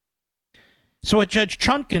 So what Judge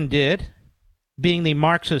Chutkan did, being the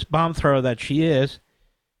Marxist bomb thrower that she is,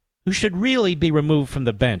 who should really be removed from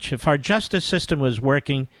the bench. If our justice system was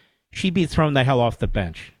working, she'd be thrown the hell off the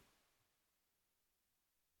bench.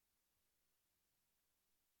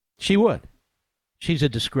 She would. She's a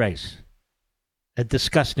disgrace. A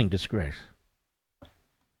disgusting disgrace.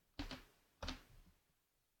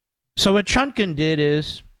 So what Chutkan did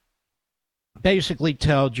is basically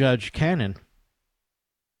tell Judge Cannon,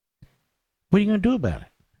 what are you going to do about it?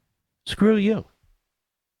 Screw you.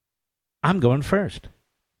 I'm going first.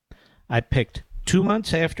 I picked 2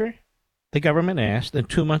 months after the government asked and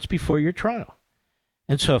 2 months before your trial.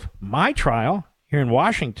 And so if my trial here in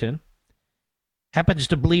Washington happens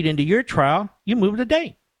to bleed into your trial, you move the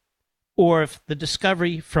date. Or if the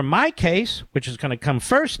discovery from my case, which is going to come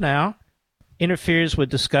first now, interferes with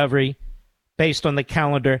discovery based on the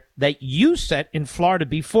calendar that you set in Florida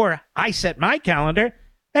before I set my calendar,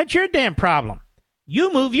 that's your damn problem.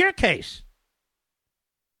 You move your case.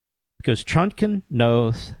 Because Chutkan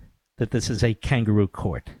knows that this is a kangaroo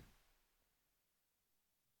court.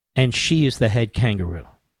 And she is the head kangaroo.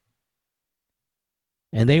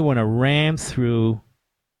 And they want to ram through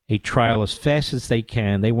a trial as fast as they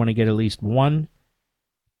can. They want to get at least one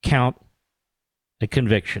count, a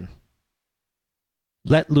conviction.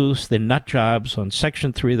 Let loose the nut jobs on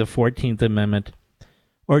Section 3 of the 14th Amendment,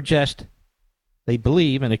 or just, they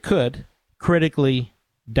believe, and it could, critically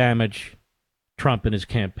damage Trump and his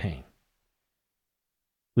campaign.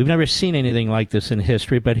 We've never seen anything like this in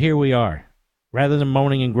history, but here we are. Rather than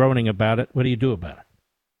moaning and groaning about it, what do you do about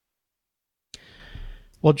it?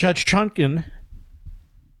 Well, Judge Chutkan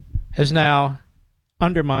has now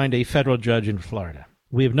undermined a federal judge in Florida.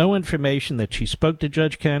 We have no information that she spoke to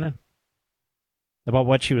Judge Cannon about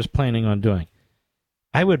what she was planning on doing.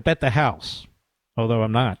 I would bet the house, although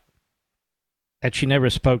I'm not, that she never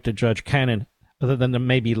spoke to Judge Cannon other than to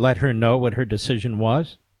maybe let her know what her decision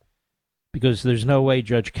was, because there's no way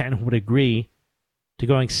Judge Cannon would agree to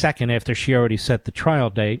going second after she already set the trial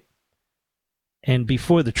date. And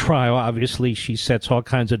before the trial, obviously, she sets all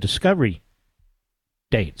kinds of discovery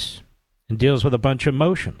dates and deals with a bunch of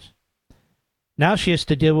motions. Now she has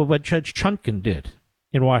to deal with what Judge Chutkan did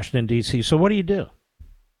in Washington, D.C. So what do you do?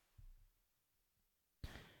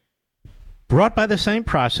 Brought by the same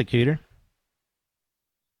prosecutor,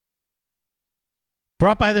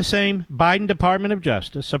 brought by the same Biden Department of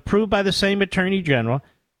Justice, approved by the same Attorney General,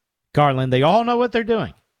 Garland. They all know what they're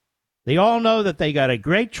doing. They all know that they got a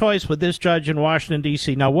great choice with this judge in Washington,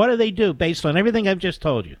 D.C. Now, what do they do based on everything I've just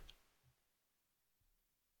told you?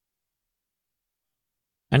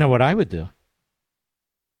 I know what I would do.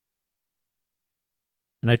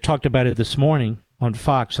 And I talked about it this morning on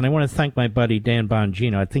Fox, and I want to thank my buddy Dan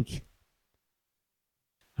Bongino.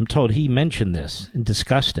 I'm told he mentioned this and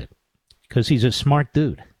discussed it because he's a smart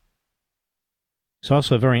dude. He's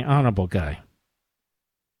also a very honorable guy.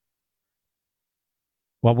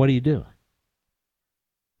 Well, what do you do?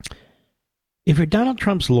 If you're Donald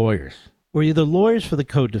Trump's lawyers, or you're the lawyers for the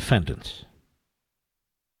co-defendants,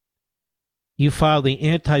 you file the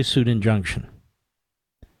anti-suit injunction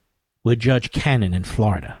with Judge Cannon in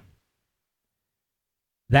Florida.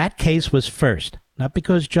 That case was first, not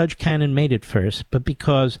because Judge Cannon made it first, but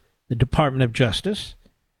because the Department of Justice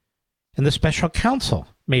and the special counsel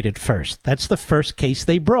made it first. That's the first case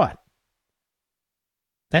they brought.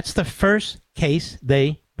 That's the first case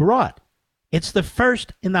they brought. It's the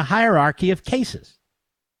first in the hierarchy of cases.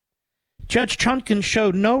 Judge Chutkan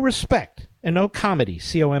showed no respect and no comity,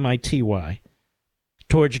 C-O-M-I-T-Y,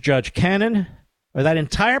 towards Judge Cannon or that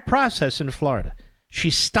entire process in Florida. She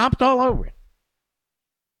stomped all over it.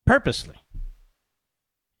 Purposely.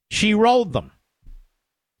 She rolled them.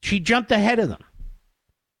 She jumped ahead of them.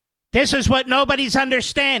 This is what nobody's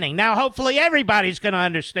understanding. Now, hopefully, everybody's going to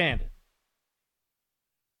understand it.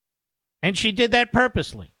 And she did that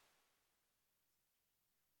purposely.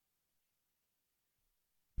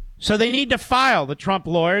 So they need to file, the Trump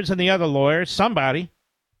lawyers and the other lawyers, somebody,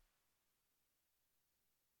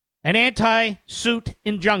 an anti-suit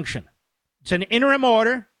injunction. It's an interim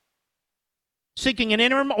order, seeking an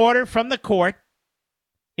interim order from the court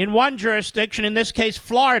in one jurisdiction, in this case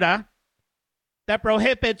Florida, that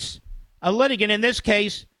prohibits a litigant, in this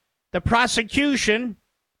case the prosecution,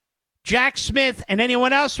 Jack Smith and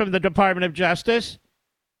anyone else from the Department of Justice,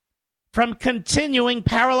 from continuing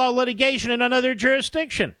parallel litigation in another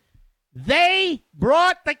jurisdiction. They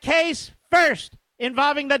brought the case first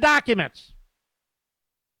involving the documents.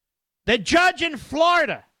 The judge in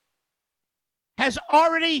Florida has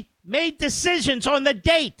already made decisions on the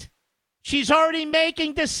date. She's already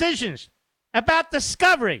making decisions about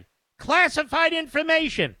discovery, classified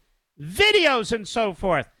information, videos, and so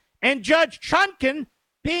forth. And Judge Chutkan,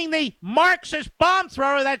 being the Marxist bomb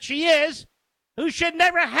thrower that she is, who should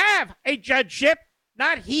never have a judgeship,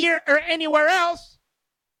 not here or anywhere else,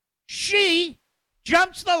 she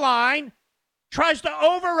jumps the line, tries to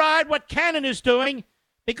override what Cannon is doing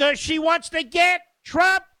because she wants to get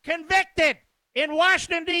Trump convicted in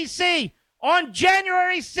Washington, D.C. on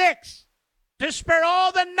January 6th to spur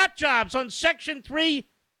all the nut jobs on Section 3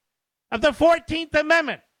 of the 14th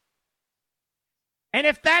Amendment. And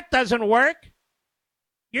if that doesn't work,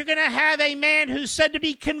 you're going to have a man who's said to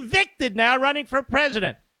be convicted now running for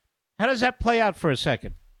president. How does that play out for a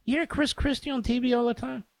second? You hear Chris Christie on TV all the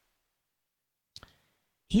time?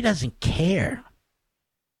 He doesn't care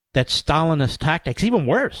that Stalinist tactics, even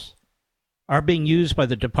worse, are being used by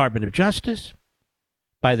the Department of Justice,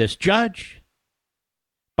 by this judge,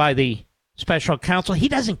 by the special counsel. He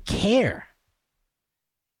doesn't care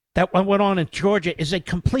that what went on in Georgia is a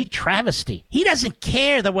complete travesty. He doesn't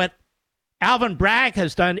care that what Alvin Bragg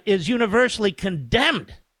has done is universally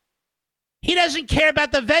condemned. He doesn't care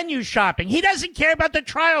about the venue shopping. He doesn't care about the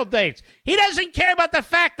trial dates. He doesn't care about the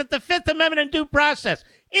fact that the Fifth Amendment and due process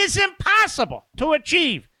is impossible to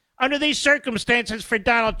achieve under these circumstances for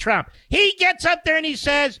Donald Trump. He gets up there and he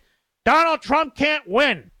says, Donald Trump can't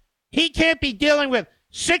win. He can't be dealing with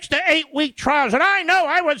 6 to 8 week trials. And I know,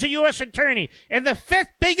 I was a U.S. attorney in the 5th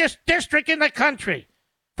biggest district in the country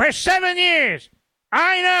for 7 years.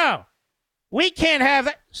 I know. We can't have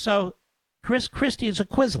that. So Chris Christie is a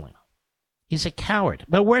quizzling. He's a coward.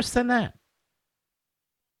 But worse than that,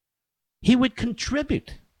 he would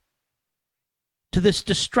contribute to this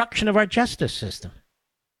destruction of our justice system.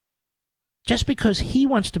 Just because he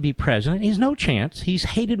wants to be president, he's no chance. He's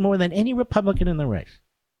hated more than any Republican in the race.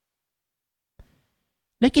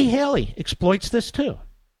 Nikki Haley exploits this too.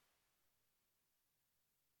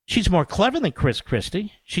 She's more clever than Chris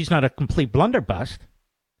Christie. She's not a complete blunderbuss.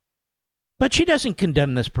 But she doesn't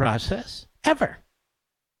condemn this process, ever.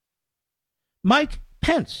 Mike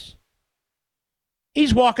Pence.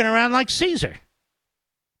 He's walking around like Caesar.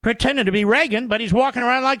 Pretending to be Reagan, but he's walking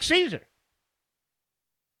around like Caesar.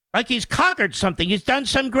 Like he's conquered something. He's done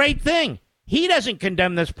some great thing. He doesn't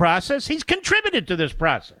condemn this process. He's contributed to this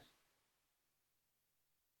process.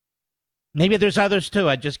 Maybe there's others too.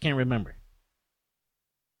 I just can't remember.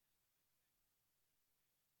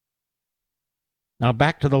 Now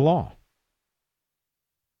back to the law.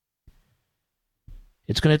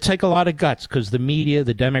 It's going to take a lot of guts because the media,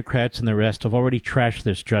 the Democrats, and the rest have already trashed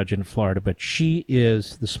this judge in Florida, but she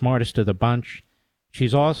is the smartest of the bunch.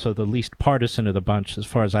 She's also the least partisan of the bunch, as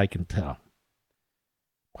far as I can tell.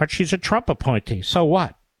 But she's a Trump appointee. So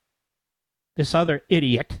what? This other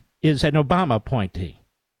idiot is an Obama appointee.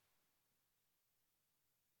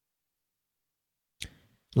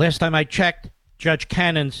 Last time I checked, Judge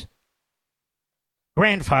Cannon's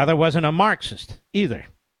grandfather wasn't a Marxist either.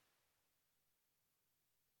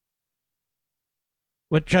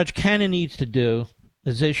 What Judge Cannon needs to do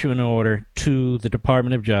is issue an order to the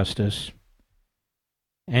Department of Justice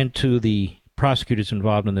and to the prosecutors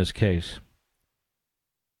involved in this case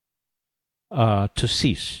to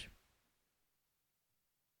cease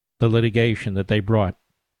the litigation that they brought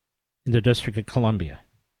in the District of Columbia.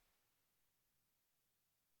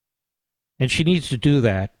 And she needs to do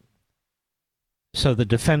that so the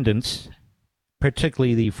defendants,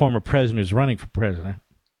 particularly the former president who's running for president,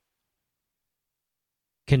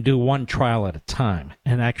 can do one trial at a time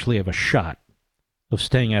and actually have a shot of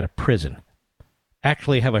staying out of prison,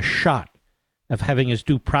 actually have a shot of having his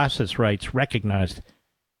due process rights recognized,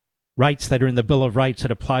 rights that are in the Bill of Rights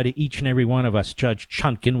that apply to each and every one of us, Judge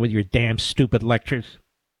Chutkan, with your damn stupid lectures.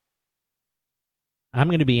 I'm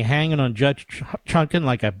going to be hanging on Judge Chutkan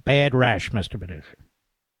like a bad rash, Mr. Producer.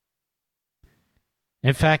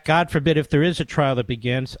 In fact, God forbid, if there is a trial that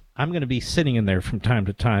begins, I'm going to be sitting in there from time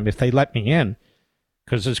to time, if they let me in,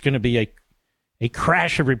 because there's going to be a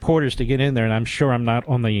crash of reporters to get in there, and I'm sure I'm not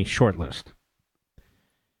on the short list.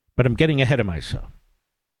 But I'm getting ahead of myself.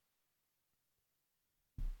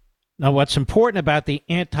 Now, what's important about the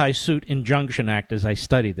Anti-Suit Injunction Act, as I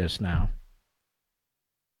study this now,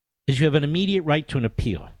 is you have an immediate right to an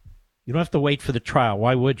appeal. You don't have to wait for the trial.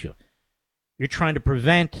 Why would you? You're trying to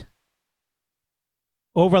prevent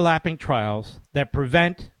overlapping trials that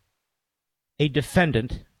prevent a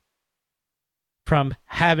defendant from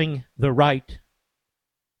having the right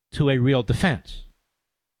to a real defense.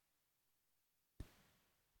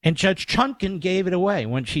 And Judge Chunkin gave it away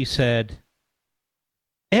when she said,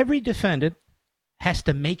 every defendant has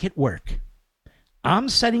to make it work. I'm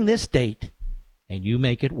setting this date, and you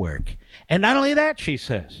make it work. And not only that, she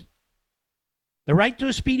says, the right to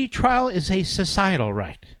a speedy trial is a societal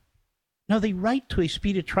right. No, the right to a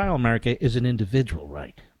speedy trial, America, is an individual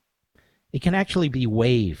right. It can actually be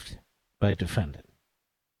waived by a defendant.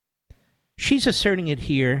 She's asserting it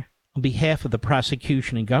here on behalf of the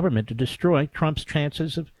prosecution and government to destroy Trump's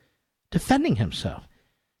chances of defending himself.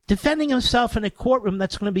 Defending himself in a courtroom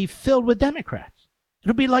that's going to be filled with Democrats.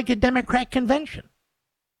 It'll be like a Democrat convention.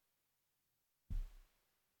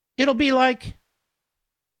 It'll be like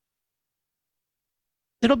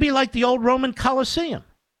the old Roman Colosseum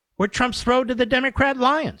where Trump's thrown to the Democrat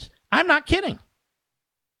lions. I'm not kidding.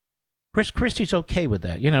 Chris Christie's okay with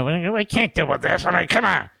that. You know, I can't deal with this. I mean, come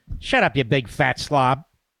on. Shut up, you big fat slob.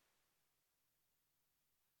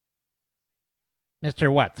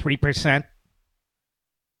 Mr. What, 3%?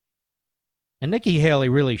 And Nikki Haley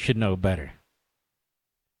really should know better.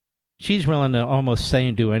 She's willing to almost say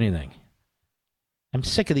and do anything. I'm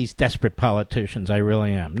sick of these desperate politicians. I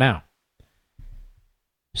really am. Now,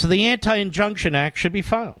 so the Anti-Injunction Act should be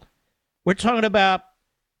filed. We're talking about,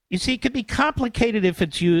 you see, it could be complicated if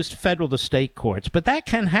it's used federal to state courts, but that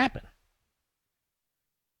can happen.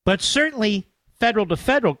 But certainly federal to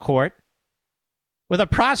federal court, where the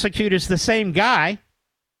prosecutor's the same guy,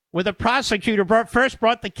 where the prosecutor first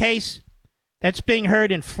brought the case that's being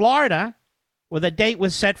heard in Florida, where the date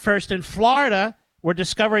was set first in Florida, where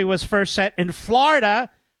discovery was first set in Florida,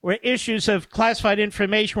 where issues of classified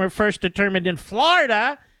information were first determined in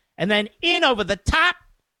Florida, and then in over the top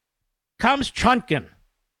comes Chunkin.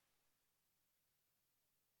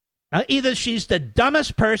 Now, either she's the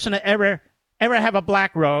dumbest person to ever have a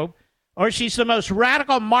black robe, or she's the most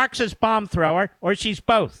radical Marxist bomb thrower, or she's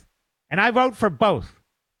both. And I vote for both.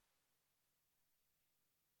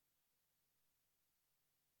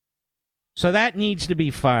 So that needs to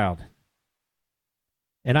be filed.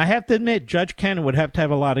 And I have to admit, Judge Cannon would have to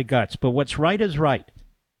have a lot of guts, but what's right is right.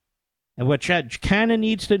 And what Judge Cannon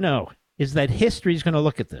needs to know is that history is going to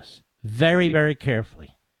look at this very, very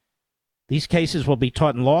carefully. These cases will be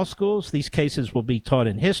taught in law schools. These cases will be taught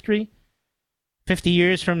in history. 50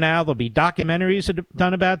 years from now, there'll be documentaries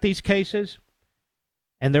done about these cases.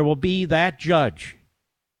 And there will be that judge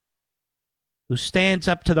who stands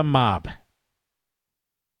up to the mob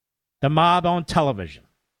on television,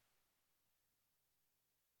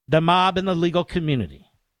 the mob in the legal community,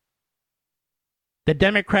 the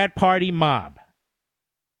Democrat Party mob,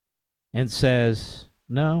 and says,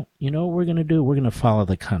 no, you know what we're going to do? We're going to follow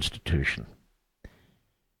the Constitution.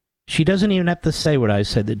 She doesn't even have to say what I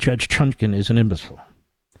said, that Judge Chunkin is an imbecile.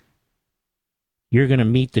 You're going to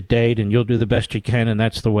meet the date and you'll do the best you can, and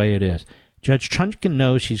that's the way it is. Judge Chunkin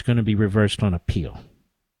knows she's going to be reversed on appeal.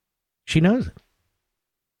 She knows it.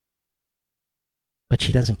 But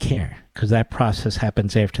she doesn't care, because that process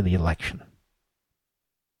happens after the election.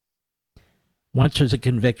 Once there's a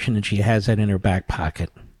conviction and she has that in her back pocket,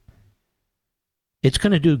 it's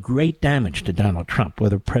going to do great damage to Donald Trump,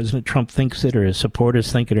 whether President Trump thinks it or his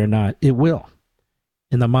supporters think it or not. It will,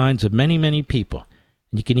 in the minds of many, many people.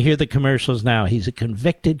 And you can hear the commercials now. He's a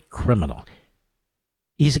convicted criminal.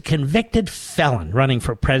 He's a convicted felon running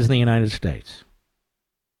for president of the United States.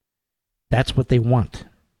 That's what they want.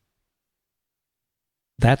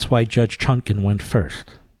 That's why Judge Chunkin went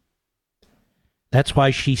first. That's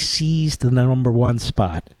why she seized the number one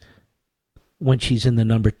spot when she's in the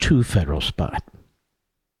number two federal spot,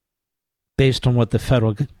 based on what the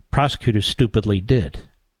federal prosecutors stupidly did.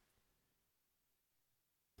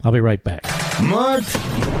 I'll be right back. Mark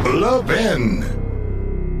Levin.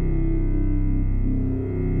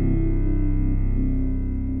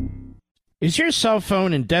 Is your cell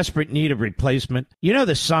phone in desperate need of replacement? You know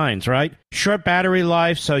the signs, right? Short battery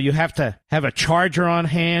life, so you have to have a charger on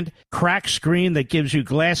hand. Cracked screen that gives you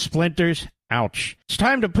glass splinters. Ouch. It's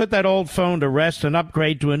time to put that old phone to rest and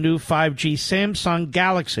upgrade to a new 5G Samsung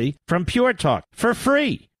Galaxy from Pure Talk for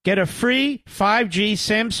free. Get a free 5G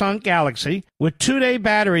Samsung Galaxy with 2-day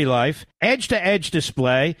battery life, edge-to-edge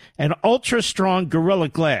display, and ultra-strong Gorilla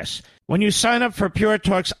Glass when you sign up for Pure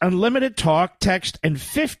Talk's unlimited talk, text, and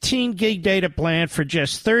 15-gig data plan for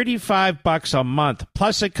just $35 a month.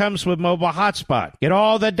 Plus, it comes with mobile hotspot. Get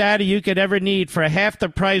all the data you could ever need for half the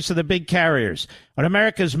price of the big carriers on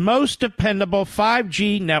America's most dependable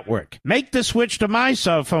 5G network. Make the switch to my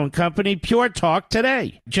cell phone company, Pure Talk,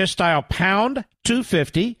 today. Just dial pound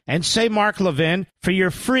 250 and say Mark Levin for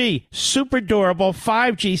your free, super durable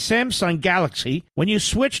 5G Samsung Galaxy when you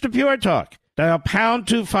switch to Pure Talk. Dial pound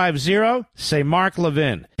 250, say Mark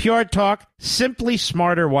Levin. Pure Talk, simply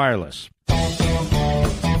smarter wireless. But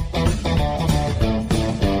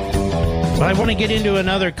I want to get into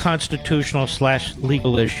another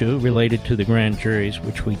constitutional/legal issue related to the grand juries,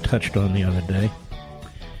 which we touched on the other day.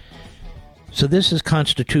 So this is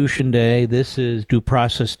Constitution Day. This is Due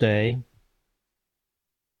Process Day.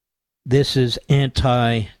 This is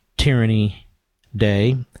Anti-Tyranny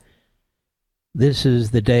Day. This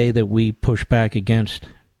is the day that we push back against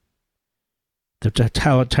the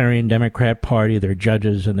totalitarian Democrat Party, their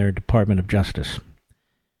judges, and their Department of Justice.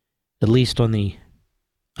 At least on the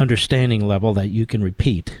understanding level that you can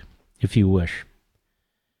repeat if you wish.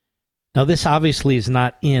 Now, this obviously is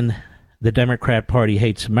not in the Democrat Party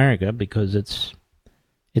Hates America because it's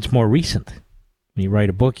more recent. When you write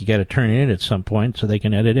a book, you got to turn it in at some point so they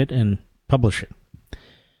can edit it and publish it.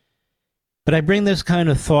 But I bring this kind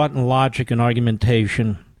of thought and logic and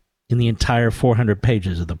argumentation in the entire 400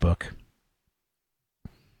 pages of the book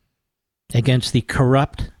against the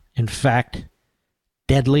corrupt, in fact,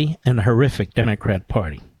 deadly and horrific Democrat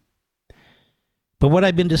Party. But what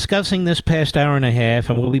I've been discussing this past hour and a half,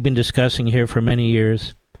 and what we've been discussing here for many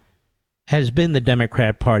years, has been the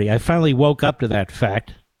Democrat Party. I finally woke up to that fact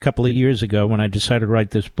a couple of years ago when I decided to write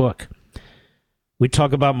this book. We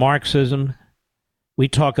talk about Marxism. We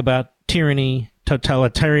talk about tyranny,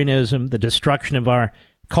 totalitarianism, the destruction of our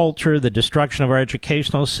culture, the destruction of our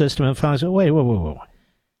educational system, and finally say, wait.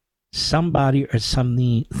 Somebody or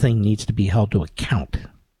something needs to be held to account.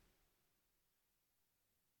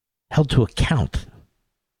 Held to account.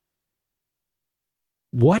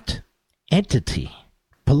 What entity,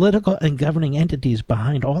 political and governing entities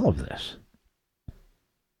behind all of this?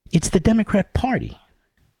 It's the Democrat Party.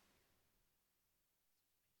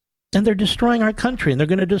 And they're destroying our country, and they're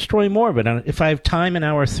going to destroy more of it. And if I have time in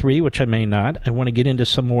hour 3, which I may not, I want to get into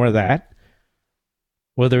some more of that,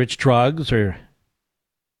 whether it's drugs or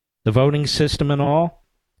the voting system and all.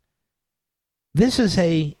 This is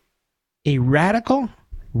a radical,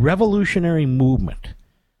 revolutionary movement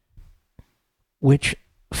which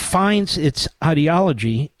finds its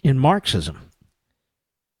ideology in Marxism.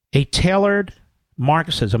 A tailored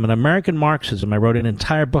Marxism, an American Marxism. I wrote an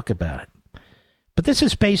entire book about it. But this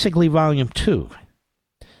is basically volume 2.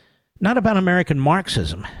 Not about American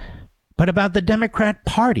Marxism, but about the Democrat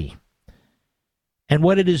Party and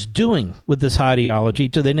what it is doing with this ideology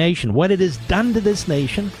to the nation, what it has done to this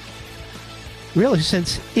nation, really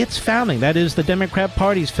since its founding. That is the Democrat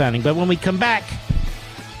Party's founding. But when we come back, a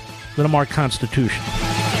little more Constitution.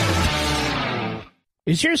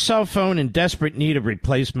 Is your cell phone in desperate need of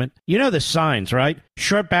replacement? You know the signs, right?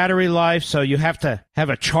 Short battery life, so you have to have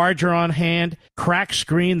a charger on hand. Cracked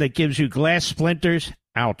screen that gives you glass splinters.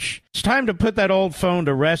 Ouch. It's time to put that old phone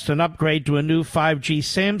to rest and upgrade to a new 5G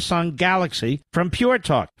Samsung Galaxy from Pure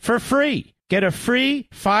Talk for free. Get a free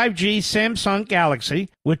 5G Samsung Galaxy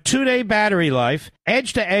with 2-day battery life,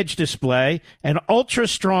 edge-to-edge display, and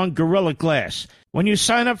ultra-strong Gorilla Glass when you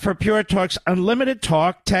sign up for Pure Talk's unlimited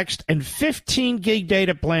talk, text, and 15-gig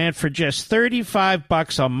data plan for just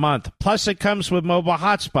 $35 a month. Plus, it comes with mobile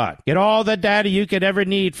hotspot. Get all the data you could ever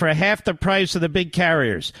need for half the price of the big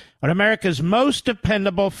carriers on America's most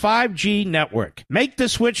dependable 5G network. Make the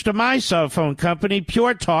switch to my cell phone company,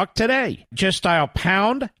 Pure Talk, today. Just dial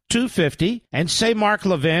pound 250 and say Mark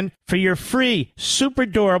Levin for your free, super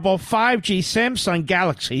durable 5G Samsung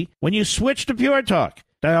Galaxy when you switch to Pure Talk.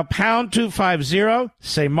 Dial pound 250,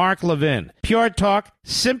 say Mark Levin. Pure Talk,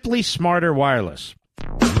 simply smarter wireless.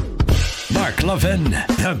 Mark Levin,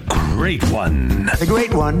 the great one. The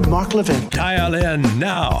great one, Mark Levin. Dial in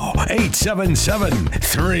now,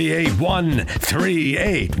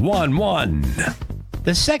 877-381-3811.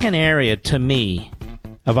 The second area, to me,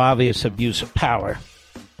 of obvious abuse of power,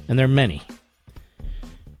 and there are many,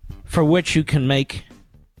 for which you can make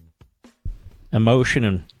a motion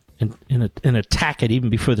and attack it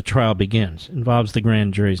even before the trial begins, involves the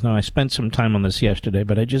grand juries. Now, I spent some time on this yesterday,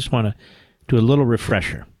 but I just want to do a little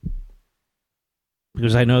refresher,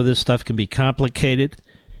 because I know this stuff can be complicated,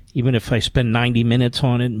 even if I spend 90 minutes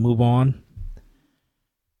on it and move on.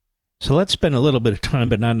 So let's spend a little bit of time,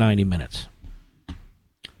 but not 90 minutes.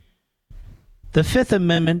 The Fifth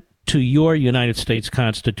Amendment to your United States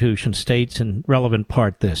Constitution states in relevant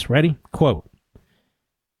part this. Ready? Quote,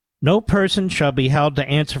 no person shall be held to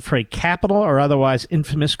answer for a capital or otherwise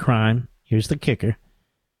infamous crime, here's the kicker,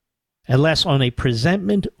 unless on a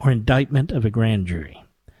presentment or indictment of a grand jury.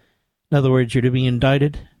 In other words, you're to be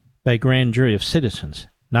indicted by a grand jury of citizens,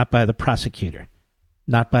 not by the prosecutor,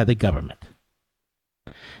 not by the government.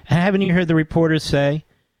 And haven't you heard the reporters say,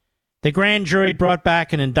 the grand jury brought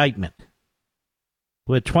back an indictment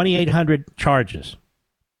with 2,800 charges?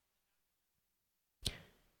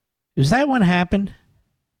 Is that what happened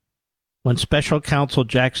when Special Counsel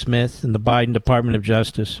Jack Smith and the Biden Department of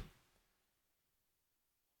Justice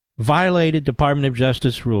violated Department of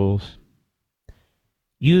Justice rules,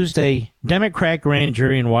 used a Democrat grand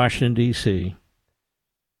jury in Washington, D.C.,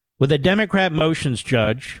 with a Democrat motions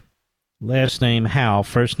judge, last name Howe,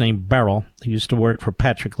 first name Beryl, who used to work for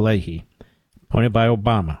Patrick Leahy, appointed by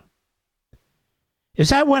Obama? Is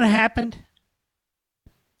that what happened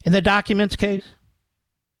in the documents case?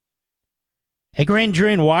 A grand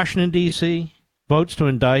jury in Washington, D.C. votes to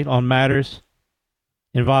indict on matters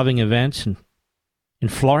involving events in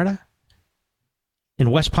Florida,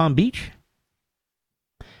 in West Palm Beach?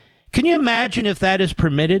 Can you imagine if that is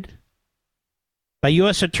permitted by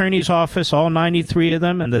U.S. Attorney's Office, all 93 of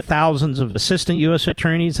them, and the thousands of assistant U.S.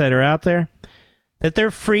 attorneys that are out there, that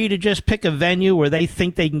they're free to just pick a venue where they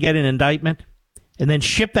think they can get an indictment and then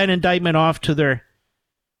ship that indictment off to the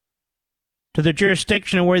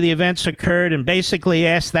jurisdiction where the events occurred and basically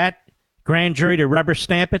ask that grand jury to rubber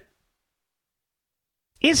stamp it?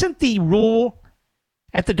 Isn't the rule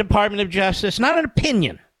at the Department of Justice, not an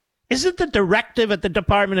opinion, isn't the directive at the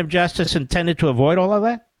Department of Justice intended to avoid all of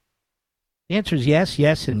that? The answer is yes,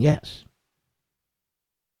 yes, and yes.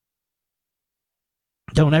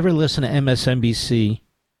 Don't ever listen to MSNBC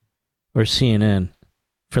or CNN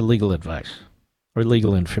for legal advice or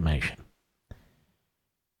legal information.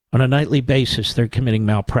 On a nightly basis, they're committing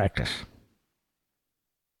malpractice.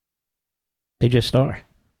 They just are.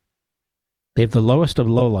 They have the lowest of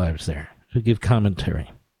lowlives there who give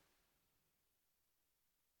commentary.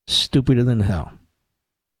 Stupider than hell.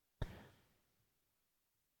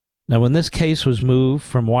 Now, when this case was moved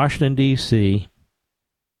from Washington, D.C.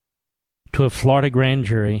 to a Florida grand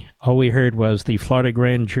jury, all we heard was the Florida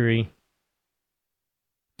grand jury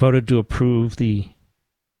voted to approve the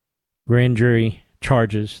grand jury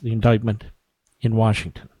charges, the indictment in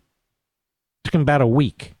Washington. It took them about a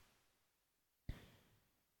week.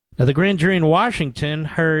 Now, the grand jury in Washington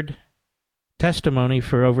heard testimony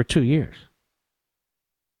for over 2 years.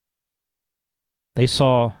 They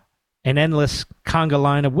saw an endless conga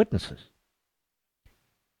line of witnesses.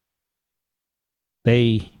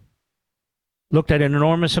 They looked at an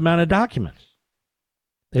enormous amount of documents.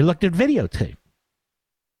 They looked at videotape.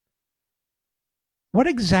 What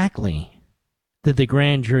exactly did the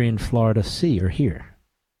grand jury in Florida see or hear?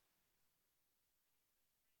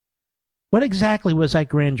 What exactly was that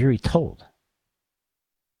grand jury told?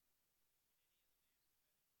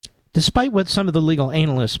 Despite what some of the legal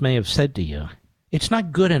analysts may have said to you, it's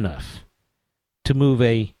not good enough to move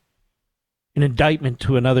an indictment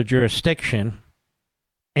to another jurisdiction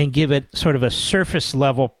and give it sort of a surface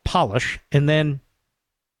level polish and then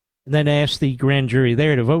ask the grand jury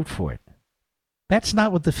there to vote for it. That's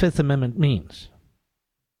not what the Fifth Amendment means.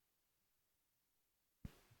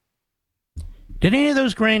 Did any of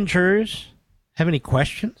those grand jurors have any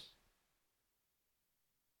questions?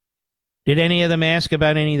 Did any of them ask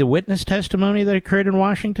about any of the witness testimony that occurred in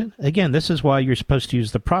Washington? Again, this is why you're supposed to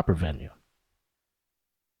use the proper venue.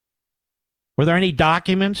 Were there any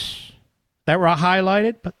documents that were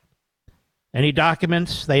highlighted? Any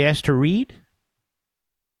documents they asked to read?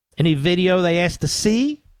 Any video they asked to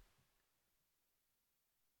see?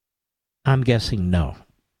 I'm guessing no.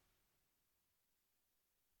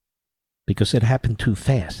 Because it happened too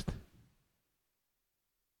fast.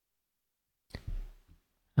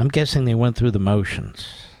 I'm guessing they went through the motions.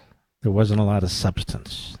 There wasn't a lot of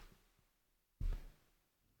substance.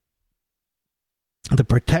 The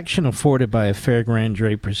protection afforded by a fair grand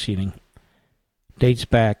jury proceeding dates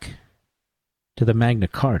back to the Magna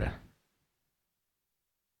Carta.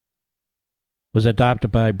 Was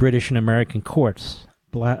adopted by British and American courts,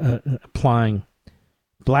 applying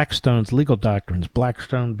Blackstone's legal doctrines,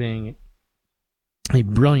 Blackstone being a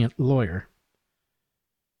brilliant lawyer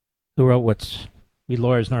who wrote what's we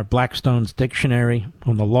lawyers know Blackstone's Dictionary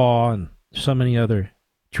on the Law and so many other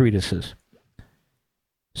treatises.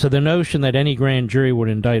 So the notion that any grand jury would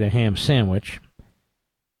indict a ham sandwich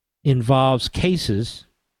involves cases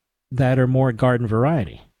that are more garden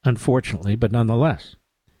variety. unfortunately, but nonetheless,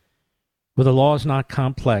 where the law is not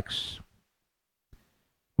complex,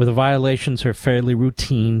 where the violations are fairly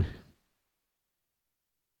routine,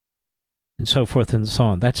 and so forth and so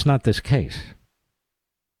on. That's not this case.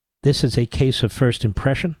 This is a case of first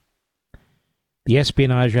impression. The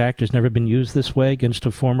Espionage Act has never been used this way against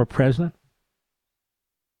a former president.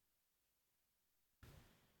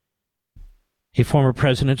 A former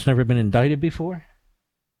president's never been indicted before.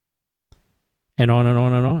 And on and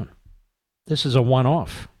on and on. This is a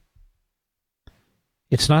one-off.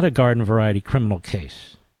 It's not a garden variety criminal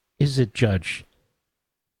case. Is it, Judge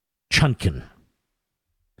Chunkin?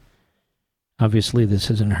 Obviously, this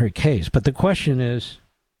isn't her case. But the question is,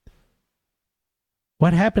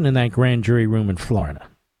 what happened in that grand jury room in Florida?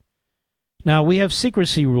 Now, we have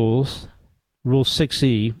secrecy rules, Rule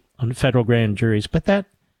 6E, on federal grand juries, but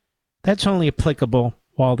that's only applicable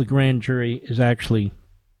while the grand jury is actually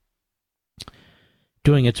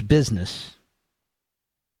doing its business.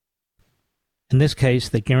 In this case,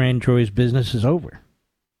 the grand jury's business is over.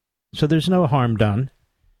 So there's no harm done.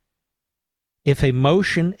 If a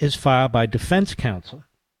motion is filed by defense counsel,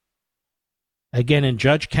 again in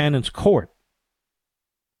Judge Cannon's court,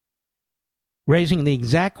 raising the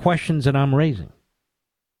exact questions that I'm raising,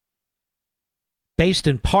 based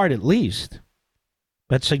in part at least,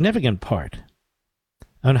 but significant part,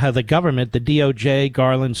 on how the government, the DOJ,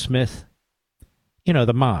 Garland, Smith,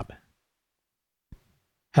 the mob,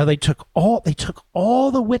 how they took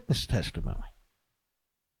all the witness testimony,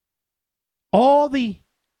 all the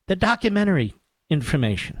documentary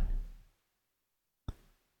information,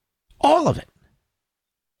 all of it,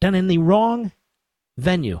 done in the wrong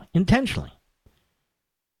venue, intentionally.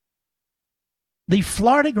 The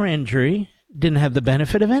Florida grand jury didn't have the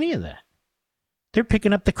benefit of any of that. They're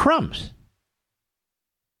picking up the crumbs.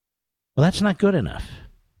 Well, that's not good enough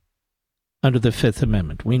under the Fifth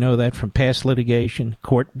Amendment. We know that from past litigation,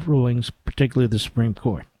 court rulings, particularly the Supreme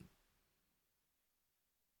Court.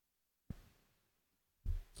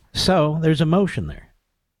 So there's a motion there.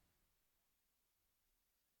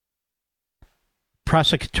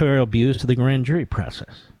 Prosecutorial abuse of the grand jury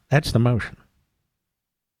process. That's the motion.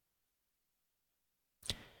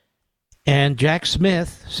 And Jack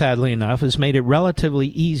Smith, sadly enough, has made it relatively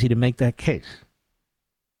easy to make that case.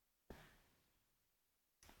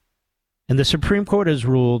 And the Supreme Court has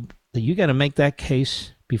ruled that you got to make that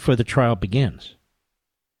case before the trial begins.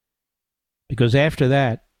 Because after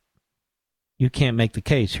that, you can't make the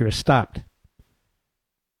case. You're stopped.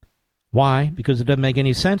 Why? Because it doesn't make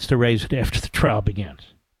any sense to raise it after the trial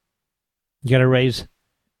begins. You got to raise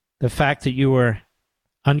the fact that you were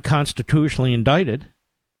unconstitutionally indicted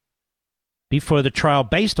before the trial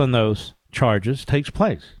based on those charges takes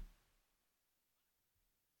place.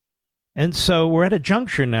 And so we're at a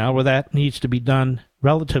juncture now where that needs to be done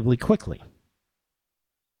relatively quickly.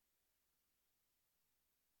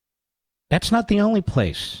 That's not the only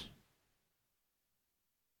place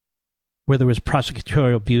where there was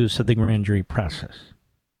prosecutorial abuse of the grand jury process.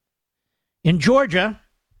 In Georgia,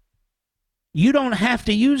 you don't have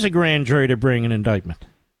to use a grand jury to bring an indictment.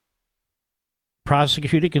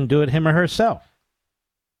 Prosecutor can do it him or herself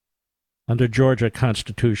under Georgia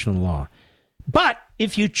constitutional law. But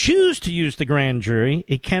if you choose to use the grand jury,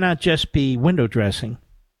 it cannot just be window dressing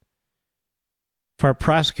for a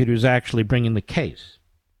prosecutor who's actually bringing the case.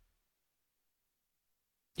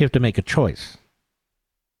 You have to make a choice.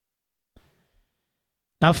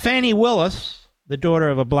 Now, Fannie Willis, the daughter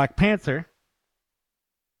of a Black Panther,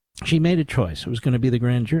 she made a choice. It was going to be the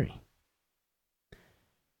grand jury.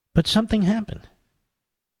 But something happened.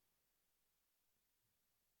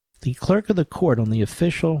 The clerk of the court on the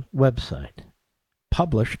official website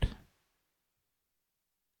published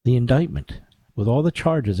the indictment with all the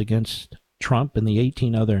charges against Trump and the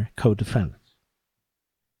 18 other co-defendants.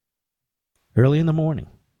 Early in the morning,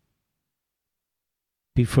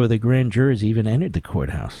 before the grand jurors even entered the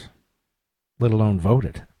courthouse, let alone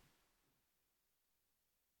voted.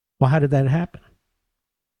 Well, how did that happen?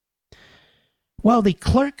 Well, the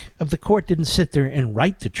clerk of the court didn't sit there and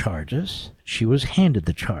write the charges. She was handed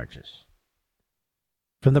the charges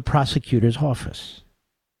from the prosecutor's office.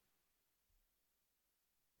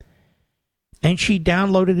 And she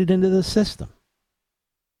downloaded it into the system.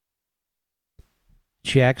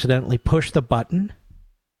 She accidentally pushed the button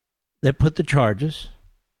that put the charges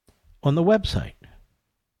on the website.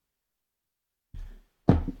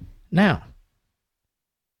 Now,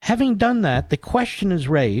 having done that, the question is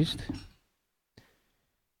raised.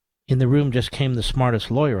 In the room just came the smartest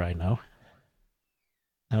lawyer I know.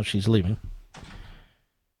 Now she's leaving.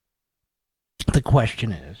 The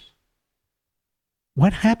question is,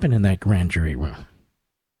 what happened in that grand jury room?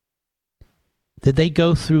 Did they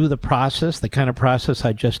go through the process, the kind of process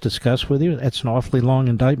I just discussed with you? That's an awfully long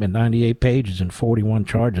indictment, 98 pages and 41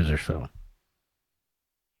 charges or so.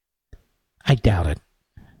 I doubt it.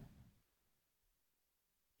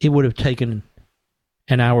 It would have taken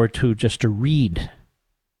an hour or two just to read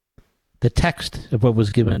the text of what was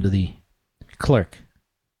given to the clerk,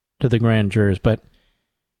 to the grand jurors. But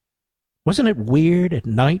wasn't it weird at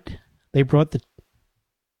night? They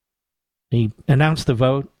announced the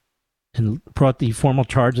vote and brought the formal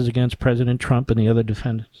charges against President Trump and the other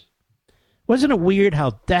defendants. Wasn't it weird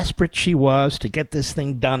how desperate she was to get this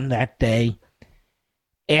thing done that day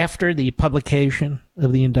after the publication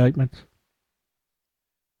of the indictment?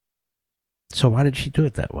 So why did she do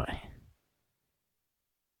it that way?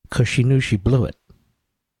 Because she knew she blew it.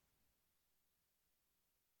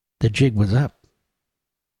 The jig was up.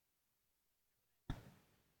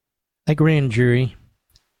 That grand jury,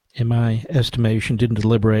 in my estimation, didn't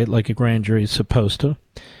deliberate like a grand jury is supposed to.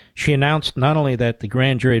 She announced not only that the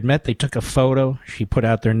grand jury had met, they took a photo, she put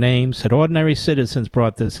out their names, said ordinary citizens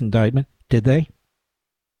brought this indictment. Did they?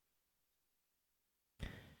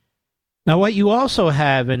 Now, what you also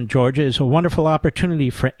have in Georgia is a wonderful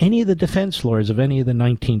opportunity for any of the defense lawyers of any of the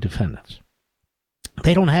 19 defendants.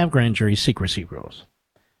 They don't have grand jury secrecy rules.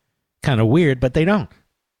 Kind of weird, but they don't.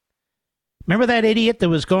 Remember that idiot that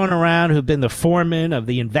was going around who'd been the foreman of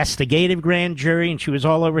the investigative grand jury, and she was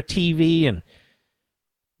all over TV, and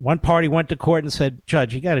one party went to court and said,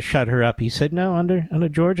 Judge, you got to shut her up. He said, no, under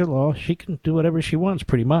Georgia law, she can do whatever she wants,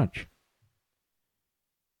 pretty much.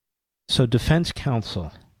 So defense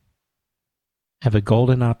counsel have a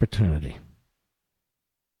golden opportunity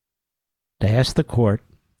to ask the court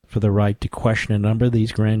for the right to question a number of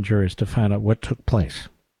these grand jurors to find out what took place,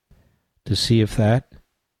 to see if that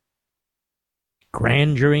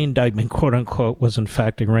grand jury indictment, quote unquote, was in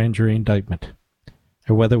fact a grand jury indictment,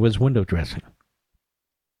 or whether it was window dressing.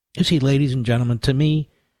 You see, ladies and gentlemen, to me,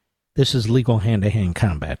 this is legal hand-to-hand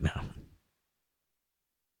combat now.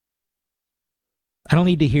 I don't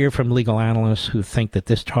need to hear from legal analysts who think that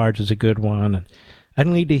this charge is a good one. And I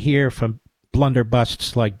don't need to hear from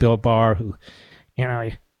blunderbusts like Bill Barr who,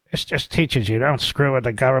 this just teaches you don't screw with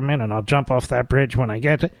the government and I'll jump off that bridge when I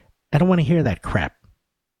get to. I don't want to hear that crap.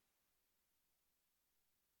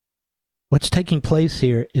 What's taking place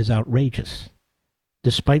here is outrageous,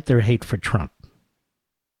 despite their hate for Trump.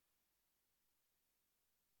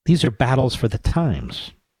 These are battles for the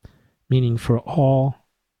times, meaning for all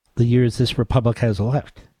the years this republic has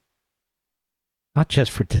left. Not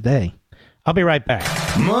just for today. I'll be right back.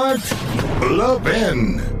 Mark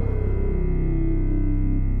Levin.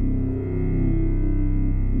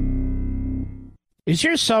 Is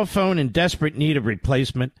your cell phone in desperate need of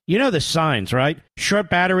replacement? You know the signs, right? Short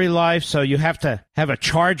battery life, so you have to have a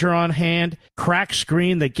charger on hand. Cracked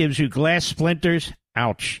screen that gives you glass splinters.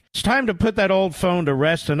 Ouch. It's time to put that old phone to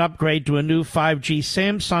rest and upgrade to a new 5G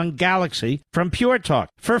Samsung Galaxy from Pure Talk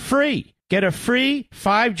for free. Get a free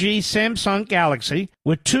 5G Samsung Galaxy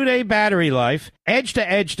with 2-day battery life,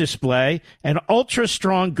 edge-to-edge display, and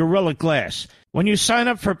ultra-strong Gorilla Glass when you sign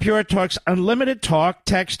up for Pure Talk's unlimited talk,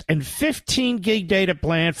 text, and 15 gig data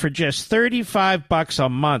plan for just $35 a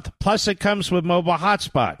month. Plus, it comes with mobile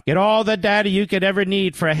hotspot. Get all the data you could ever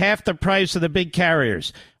need for half the price of the big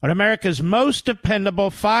carriers on America's most dependable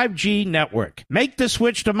 5G network. Make the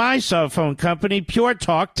switch to my cell phone company, Pure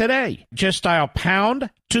Talk, today. Just dial pound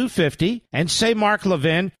 250 and say Mark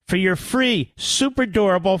Levin for your free, super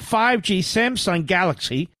durable 5G Samsung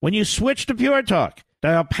Galaxy when you switch to Pure Talk.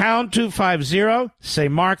 Dial pound 250, say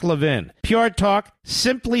Mark Levin. Pure Talk,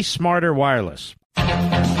 simply smarter wireless.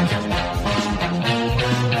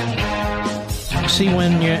 See,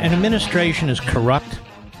 when an administration is corrupt,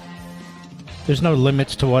 there's no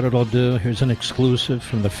limits to what it'll do. Here's an exclusive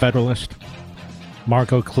from the Federalist.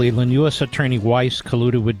 Marco Cleveland, U.S. Attorney Weiss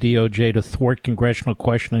colluded with DOJ to thwart congressional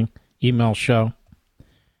questioning, email show.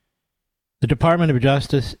 The Department of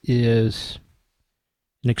Justice is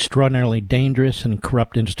an extraordinarily dangerous and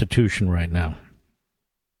corrupt institution right now.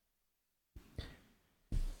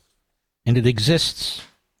 And it exists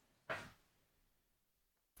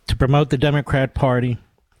to promote the Democrat Party,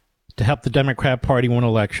 to help the Democrat Party win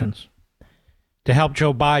elections, to help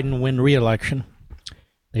Joe Biden win re-election.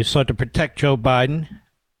 They sought to protect Joe Biden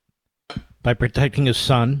by protecting his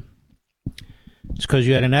son. It's because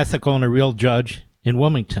you had an ethical and a real judge in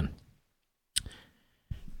Wilmington.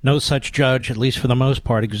 No such judge, at least for the most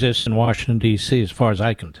part, exists in Washington, D.C., as far as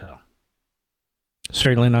I can tell.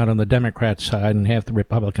 Certainly not on the Democrat side, and half the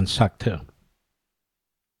Republicans suck, too.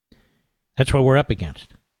 That's what we're up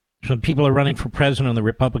against. So people are running for president on the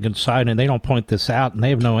Republican side, and they don't point this out, and they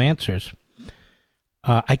have no answers.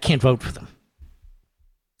 I can't vote for them.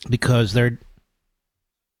 because they're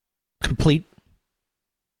complete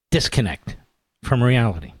disconnect from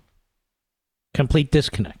reality. Complete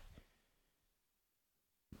disconnect.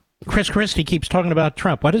 Chris Christie keeps talking about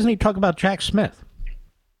Trump. Why doesn't he talk about Jack Smith?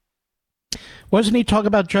 Why doesn't he talk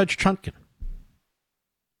about Judge Chutkan?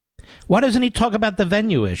 Why doesn't he talk about the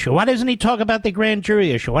venue issue? Why doesn't he talk about the grand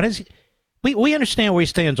jury issue? Why does he? We understand where he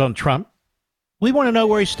stands on Trump. We want to know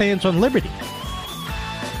where he stands on liberty,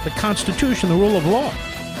 the Constitution, the rule of law.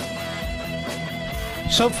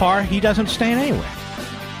 So far, he doesn't stand anywhere.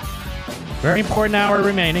 Very important hour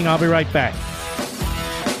remaining. I'll be right back.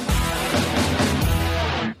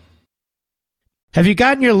 Have you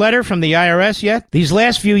gotten your letter from the IRS yet? These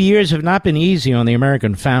last few years have not been easy on the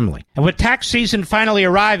American family. And with tax season finally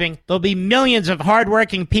arriving, there'll be millions of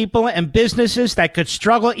hardworking people and businesses that could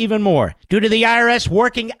struggle even more due to the IRS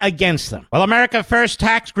working against them. Well, America First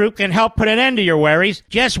Tax Group can help put an end to your worries.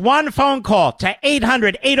 Just one phone call to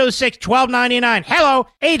 800-806-1299. Hello,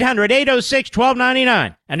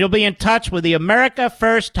 800-806-1299. And you'll be in touch with the America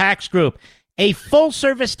First Tax Group, a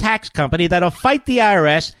full-service tax company that'll fight the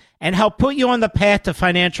IRS and help put you on the path to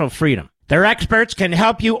financial freedom. Their experts can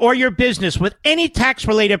help you or your business with any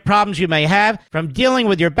tax-related problems you may have, from dealing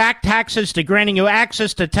with your back taxes to granting you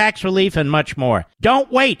access to tax relief and much more.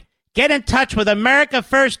 Don't wait. Get in touch with America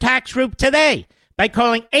First Tax Group today by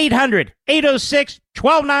calling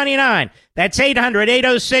 800-806-1299. That's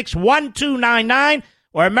 800-806-1299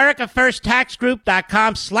 or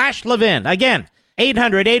americafirsttaxgroup.com/Levin. Again,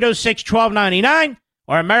 800-806-1299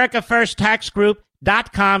 or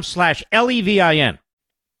americafirsttaxgroup.com/LEVIN.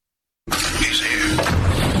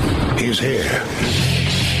 He's here.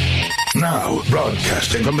 Now,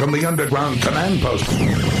 broadcasting from the underground command post,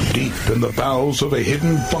 deep in the bowels of a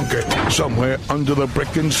hidden bunker, somewhere under the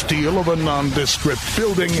brick and steel of a nondescript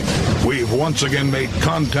building, we've once again made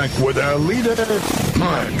contact with our leader,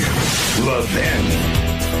 Mark Levin.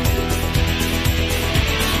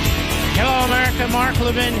 Hello, America. Mark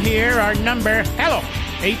Levin here. Our number,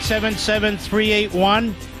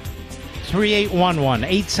 877-381-3811.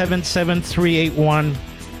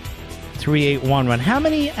 877-381-3811. How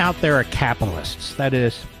many out there are capitalists? That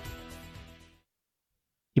is,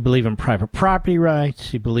 you believe in private property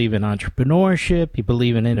rights, you believe in entrepreneurship, you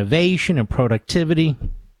believe in innovation and productivity.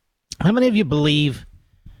 How many of you believe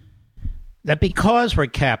that because we're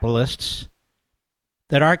capitalists,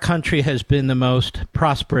 that our country has been the most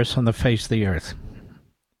prosperous on the face of the earth?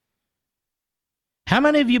 How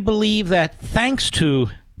many of you believe that thanks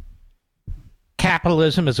to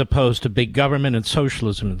capitalism as opposed to big government and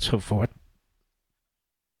socialism and so forth,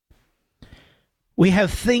 we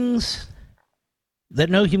have things that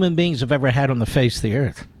no human beings have ever had on the face of the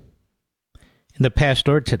earth in the past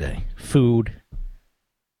or today? Food,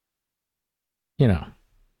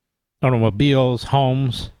 automobiles,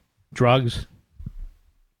 homes, drugs.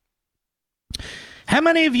 How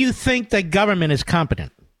many of you think that government is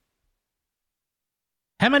competent?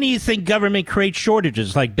 How many of you think government creates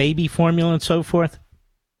shortages like baby formula and so forth?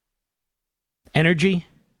 Energy?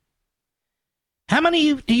 How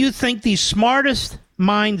many do you think the smartest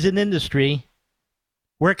minds in industry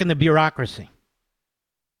work in the bureaucracy?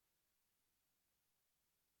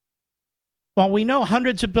 Well, we know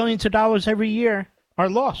hundreds of billions of dollars every year are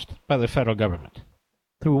lost by the federal government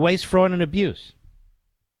through waste, fraud, and abuse.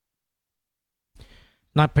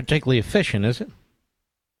 Not particularly efficient, is it?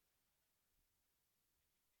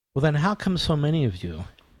 Well, then how come so many of you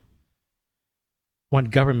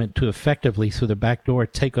want government to effectively, through the back door,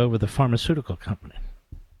 take over the pharmaceutical company?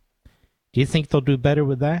 Do you think they'll do better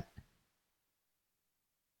with that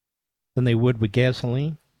than they would with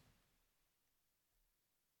gasoline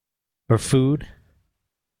or food?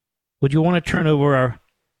 Would you want to turn over our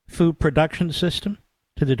food production system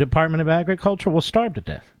to the Department of Agriculture? We'll starve to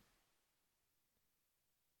death.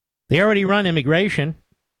 They already run immigration.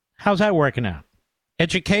 How's that working out?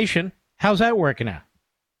 Education, how's that working out?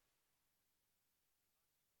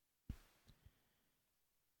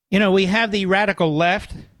 We have the radical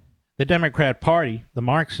left, the Democrat Party, the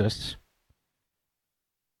Marxists,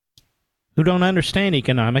 who don't understand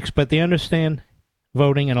economics, but they understand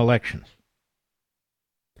voting and elections.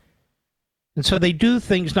 And so they do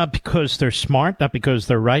things not because they're smart, not because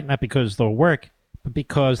they're right, not because they'll work, but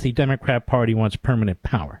because the Democrat Party wants permanent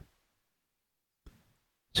power.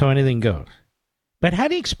 So anything goes. But how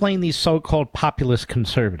do you explain these so-called populist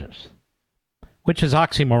conservatives? Which is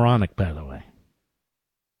oxymoronic, by the way.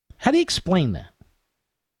 How do you explain that?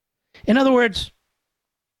 In other words,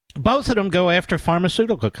 both of them go after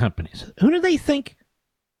pharmaceutical companies. Who do they think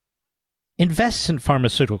invests in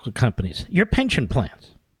pharmaceutical companies? Your pension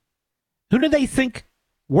plans. Who do they think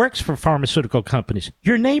works for pharmaceutical companies,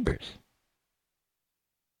 your neighbors.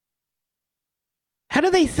 How do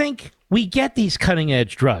they think we get these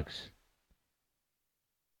cutting-edge drugs?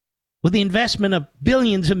 With the investment of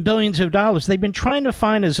billions and billions of dollars, they've been trying to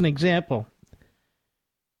find, as an example,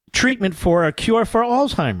 treatment for a cure for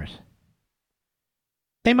Alzheimer's.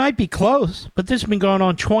 They might be close, but this has been going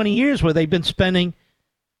on 20 years where they've been spending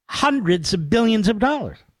hundreds of billions of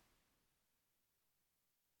dollars.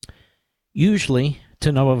 Usually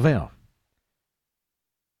to no avail.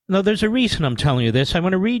 Now, there's a reason I'm telling you this. I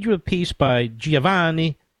want to read you a piece by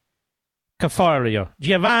Giovanni Caffario.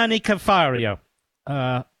 Giovanni Caffario.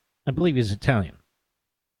 I believe he's Italian.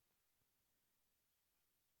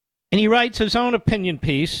 And he writes his own opinion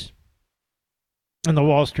piece in the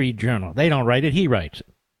Wall Street Journal. They don't write it, he writes it.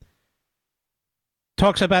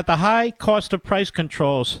 Talks about the high cost of price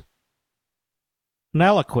controls on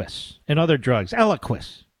Eliquis and other drugs.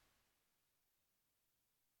 Eliquis.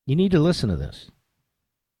 You need to listen to this.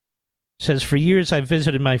 Says, for years I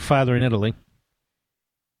visited my father in Italy.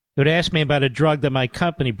 He would ask me about a drug that my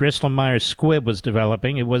company, Bristol-Myers Squibb, was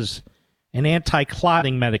developing. It was an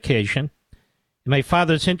anti-clotting medication. And my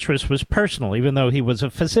father's interest was personal, even though he was a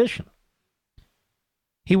physician.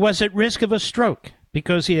 He was at risk of a stroke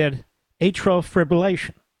because he had atrial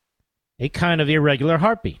fibrillation, a kind of irregular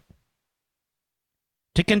heartbeat.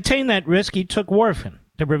 To contain that risk, he took warfarin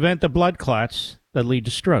to prevent the blood clots that lead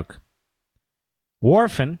to stroke.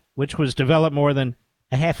 Warfarin, which was developed more than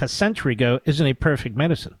a half a century ago, isn't a perfect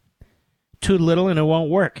medicine. Too little and it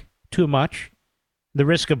won't work. Too much, the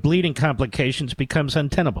risk of bleeding complications becomes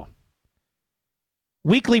untenable.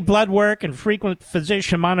 Weekly blood work and frequent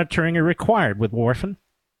physician monitoring are required with warfarin.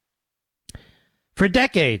 For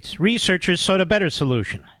decades, researchers sought a better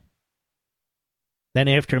solution. Then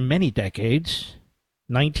after many decades,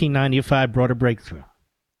 1995 brought a breakthrough.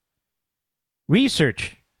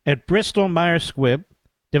 Research at Bristol-Myers Squibb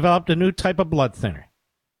developed a new type of blood thinner,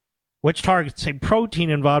 which targets a protein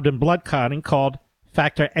involved in blood clotting called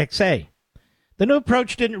factor XA. The new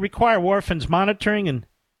approach didn't require warfarin's monitoring and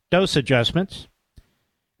dose adjustments.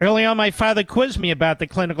 Early on, my father quizzed me about the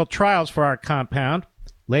clinical trials for our compound,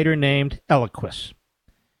 later named Eliquis.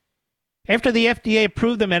 After the FDA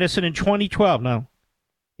approved the medicine in 2012, now,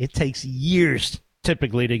 it takes years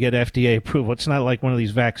typically to get FDA approval. It's not like one of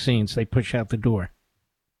these vaccines they push out the door.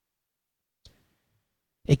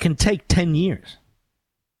 It can take 10 years.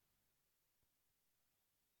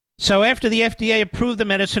 So after the FDA approved the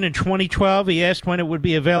medicine in 2012, he asked when it would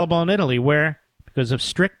be available in Italy, where, because of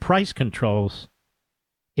strict price controls,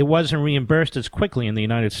 it wasn't reimbursed as quickly in the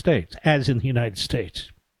United States, as in the United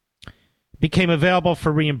States. It became available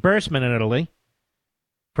for reimbursement in Italy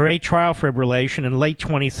for atrial fibrillation in late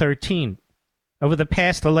 2013. Over the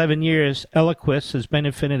past 11 years, Eliquis has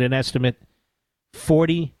benefited an estimate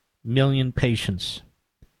 40 million patients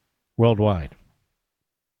worldwide.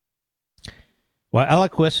 While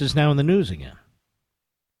Eliquis is now in the news again.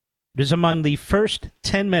 It is among the first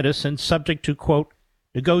 10 medicines subject to, quote,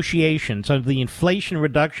 negotiations under the Inflation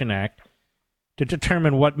Reduction Act to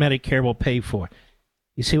determine what Medicare will pay for.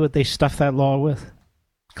 You see what they stuff that law with?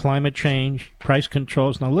 Climate change, price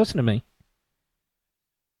controls. Now listen to me.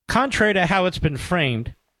 Contrary to how it's been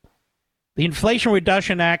framed, the Inflation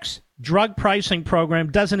Reduction Act's drug pricing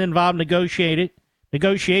program doesn't involve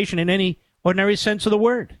negotiation in any ordinary sense of the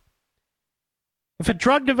word. If a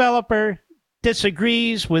drug developer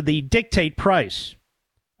disagrees with the dictate price,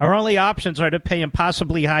 our only options are to pay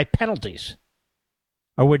impossibly high penalties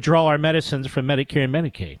or withdraw our medicines from Medicare and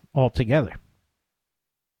Medicaid altogether.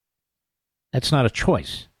 That's not a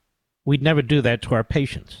choice. We'd never do that to our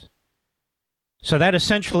patients. So that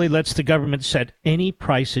essentially lets the government set any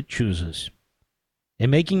price it chooses. In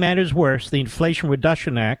making matters worse, the Inflation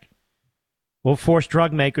Reduction Act will force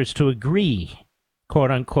drug makers to agree, quote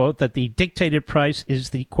unquote, that the dictated price is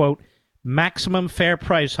the, quote, maximum fair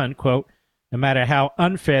price, unquote, no matter how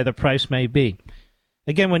unfair the price may be.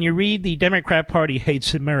 Again, when you read The Democrat Party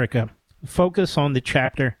Hates America, focus on the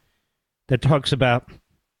chapter that talks about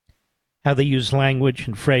how they use language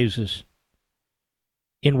and phrases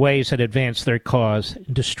in ways that advance their cause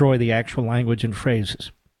and destroy the actual language and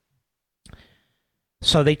phrases.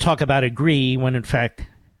 So they talk about agree when, in fact,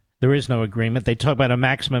 there is no agreement. They talk about a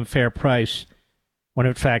maximum fair price when,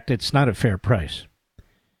 in fact, it's not a fair price.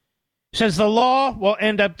 It says the law will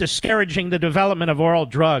end up discouraging the development of oral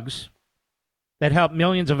drugs that help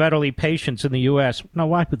millions of elderly patients in the U.S. Now,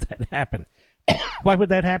 why would that happen? Why would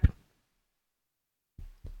that happen?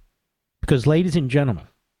 Because, ladies and gentlemen,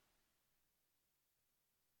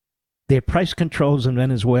 there are price controls in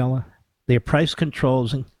Venezuela. There are price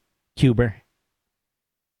controls in Cuba.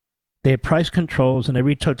 They have price controls in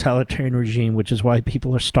every totalitarian regime, which is why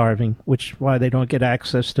people are starving, which is why they don't get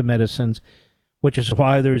access to medicines, which is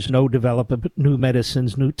why there's no development of new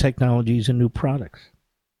medicines, new technologies, and new products.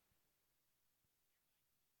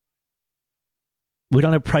 We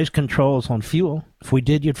don't have price controls on fuel. If we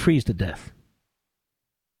did, you'd freeze to death.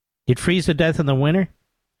 You'd freeze to death in the winter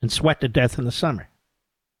and sweat to death in the summer.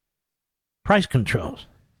 Price controls.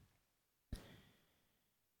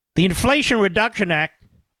 The Inflation Reduction Act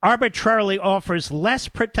arbitrarily offers less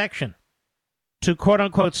protection to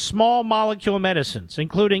quote-unquote small molecule medicines,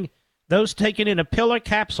 including those taken in a pill or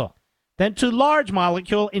capsule, than to large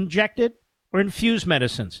molecule injected or infused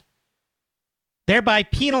medicines, thereby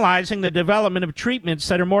penalizing the development of treatments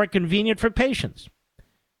that are more convenient for patients.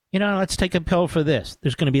 You know, let's take a pill for this.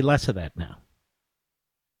 There's going to be less of that now.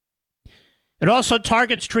 It also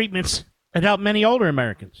targets treatments that help many older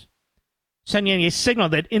Americans, sending a signal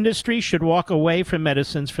that industry should walk away from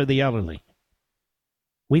medicines for the elderly.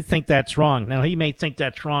 We think that's wrong. Now, he may think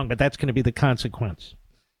that's wrong, but that's going to be the consequence.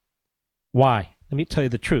 Why? Let me tell you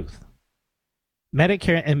the truth.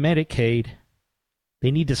 Medicare and Medicaid,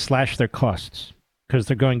 they need to slash their costs because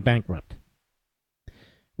they're going bankrupt.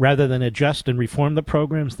 Rather than adjust and reform the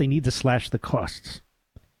programs, they need to slash the costs.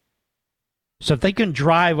 So if they can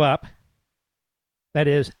drive up, that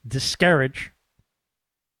is, discourage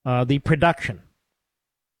the production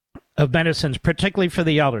of medicines, particularly for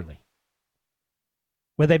the elderly,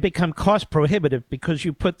 where they become cost prohibitive because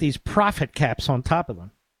you put these profit caps on top of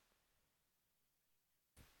them.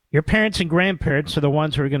 Your parents and grandparents are the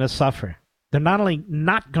ones who are going to suffer. They're not only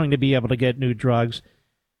not going to be able to get new drugs,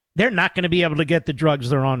 they're not going to be able to get the drugs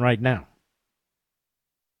they're on right now.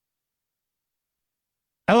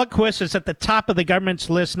 Eliquis is at the top of the government's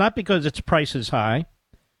list, not because its price is high,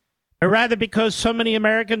 but rather because so many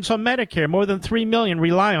Americans on Medicare, more than 3 million,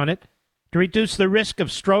 rely on it to reduce the risk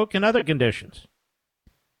of stroke and other conditions.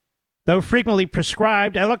 Though frequently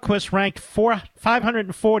prescribed, Eliquis ranked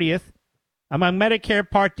 540th among Medicare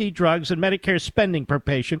Part D drugs and Medicare spending per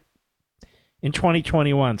patient in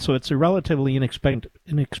 2021, so it's a relatively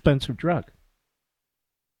inexpensive drug.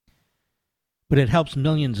 But it helps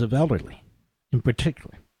millions of elderly, in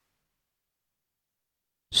particular.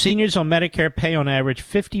 Seniors on Medicare pay on average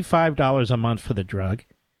 $55 a month for the drug.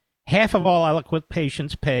 Half of all Eliquis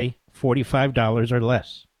patients pay $45 or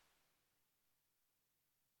less.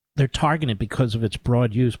 They're targeted because of its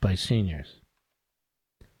broad use by seniors.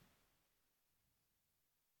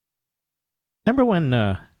 Remember when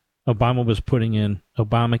Obama was putting in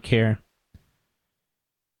Obamacare?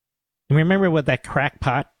 And remember what that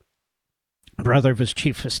crackpot brother of his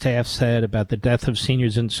chief of staff said about the death of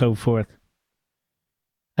seniors and so forth?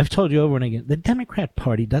 I've told you over and again, the Democrat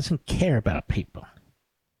Party doesn't care about people.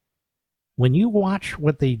 When you watch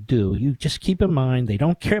what they do, you just keep in mind they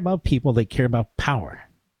don't care about people, they care about power.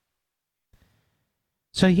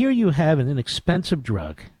 So here you have an inexpensive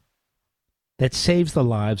drug that saves the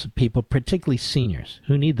lives of people, particularly seniors,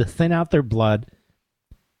 who need to thin out their blood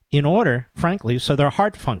in order, frankly, so their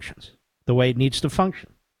heart functions the way it needs to function.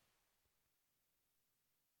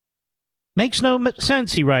 Makes no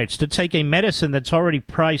sense, he writes, to take a medicine that's already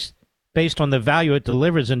priced based on the value it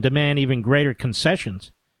delivers and demand even greater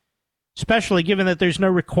concessions, especially given that there's no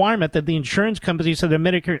requirement that the insurance companies that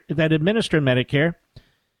administer Medicare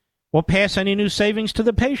will pass any new savings to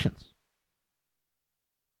the patients.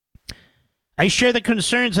 I share the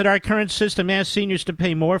concerns that our current system asks seniors to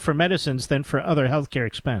pay more for medicines than for other healthcare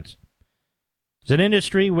expense. As an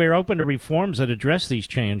industry, we're open to reforms that address these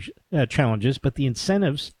challenges, but the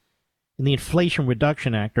incentives in the Inflation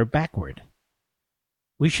Reduction Act are backward.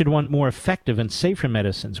 We should want more effective and safer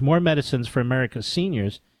medicines, more medicines for America's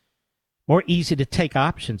seniors, more easy-to-take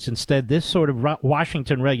options. Instead, this sort of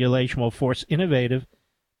Washington regulation will force innovative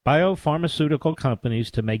biopharmaceutical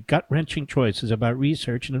companies to make gut-wrenching choices about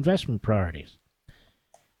research and investment priorities.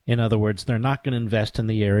 In other words, they're not going to invest in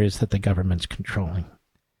the areas that the government's controlling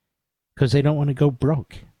because they don't want to go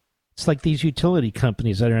broke. It's like these utility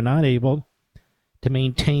companies that are not able to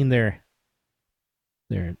maintain their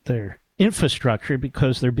infrastructure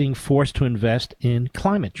because they're being forced to invest in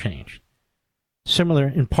climate change. Similar,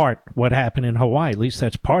 in part, what happened in Hawaii. At least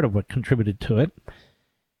that's part of what contributed to it.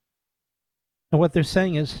 And what they're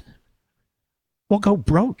saying is, we'll go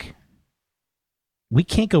broke. We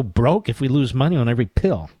can't go broke if we lose money on every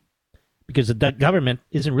pill because the government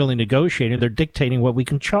isn't really negotiating. They're dictating what we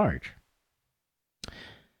can charge.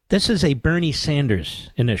 This is a Bernie Sanders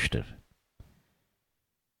initiative.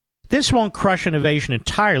 This won't crush innovation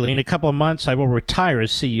entirely. In a couple of months, I will retire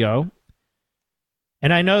as CEO.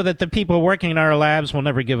 And I know that the people working in our labs will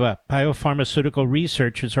never give up. Biopharmaceutical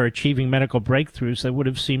researchers are achieving medical breakthroughs that would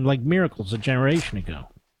have seemed like miracles a generation ago.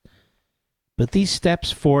 But these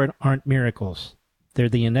steps forward aren't miracles. They're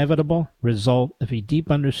the inevitable result of a deep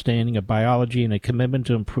understanding of biology and a commitment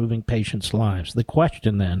to improving patients' lives. The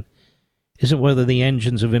question, then, isn't whether the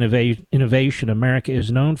engines of innovation America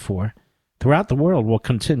is known for throughout the world will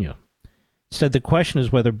continue. Instead, the question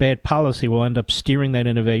is whether bad policy will end up steering that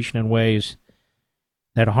innovation in ways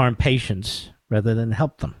that harm patients rather than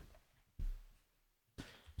help them.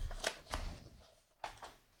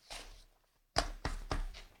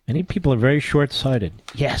 Many people are very short-sighted.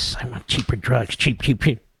 Yes, I want cheaper drugs. Cheap, cheap,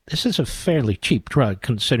 cheap. This is a fairly cheap drug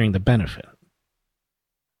considering the benefit.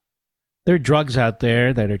 There are drugs out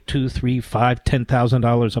there that are $2,000, $3,000, $5,000,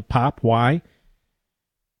 $10,000 a pop. Why?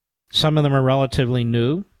 Some of them are relatively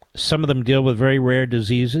new. Some of them deal with very rare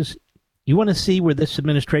diseases. You want to see where this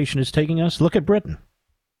administration is taking us? Look at Britain.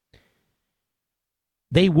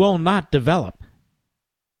 They will not develop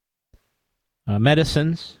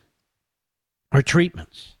medicines or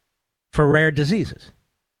treatments for rare diseases.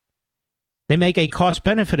 They make a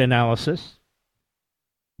cost-benefit analysis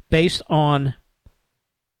based on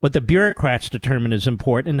what the bureaucrats determine is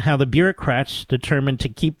important and how the bureaucrats determine to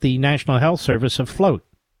keep the National Health Service afloat.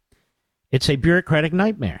 It's a bureaucratic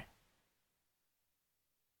nightmare.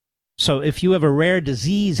 So if you have a rare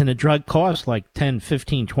disease and a drug costs like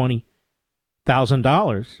 $10,000, $15,000,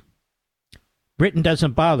 $20,000, Britain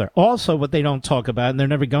doesn't bother. Also, what they don't talk about, and they're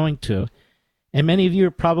never going to, and many of you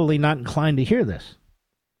are probably not inclined to hear this,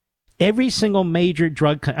 every single major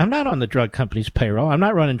drug I'm not on the drug company's payroll. I'm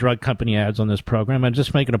not running drug company ads on this program. I'm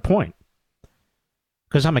just making a point.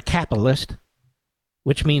 Because I'm a capitalist,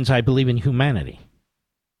 which means I believe in humanity.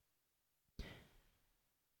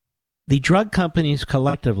 The drug companies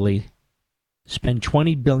collectively spend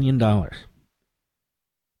 $20 billion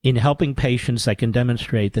in helping patients that can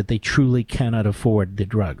demonstrate that they truly cannot afford the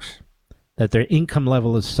drugs, that their income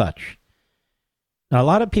level is such. Now, a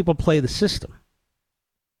lot of people play the system.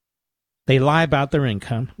 They lie about their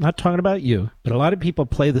income. I'm not talking about you, but a lot of people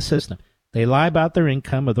play the system. They lie about their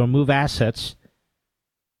income, or they'll move assets,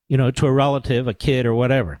 to a relative, a kid, or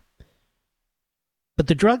whatever. But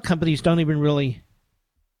the drug companies don't even really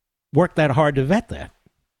work that hard to vet that.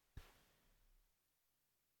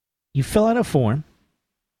 You fill out a form.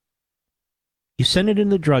 You send it in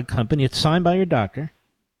the drug company. It's signed by your doctor.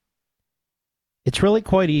 It's really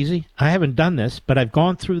quite easy. I haven't done this, but I've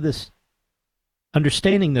gone through this,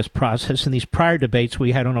 understanding this process in these prior debates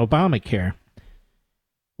we had on Obamacare,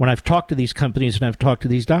 when I've talked to these companies and I've talked to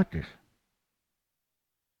these doctors.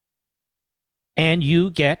 And you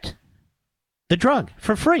get the drug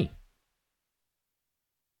for free,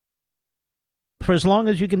 for as long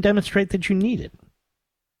as you can demonstrate that you need it.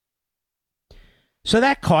 So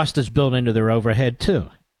that cost is built into their overhead, too.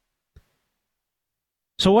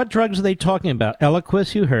 So what drugs are they talking about?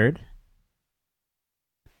 Eliquis, you heard.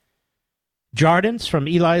 Jardiance from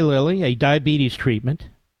Eli Lilly, a diabetes treatment.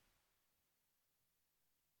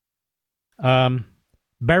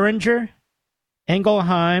 Boehringer,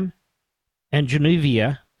 Engelheim, and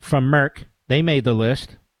Genevia from Merck. They made the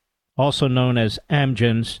list, also known as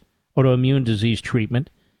Amgen's autoimmune disease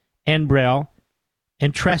treatment. Enbrel,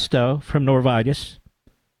 and Entresto from Novartis,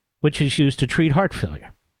 which is used to treat heart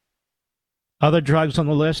failure. Other drugs on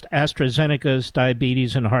the list, AstraZeneca's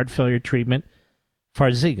diabetes and heart failure treatment,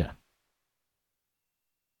 Farxiga.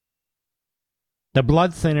 The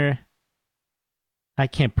blood thinner, I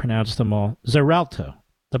can't pronounce them all, Xarelto.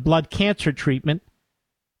 The blood cancer treatment,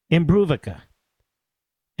 Imbruvica.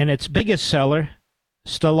 And its biggest seller,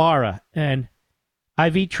 Stelara, and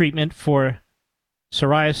IV treatment for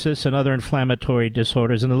psoriasis and other inflammatory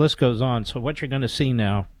disorders, and the list goes on. So what you're going to see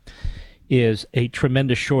now is a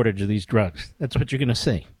tremendous shortage of these drugs. That's what you're going to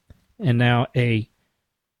see. And now a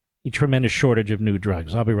tremendous shortage of new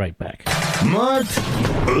drugs. I'll be right back. Mark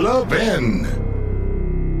Levin.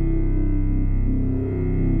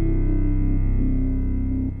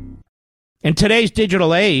 In today's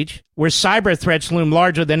digital age, where cyber threats loom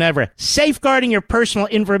larger than ever, safeguarding your personal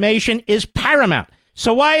information is paramount.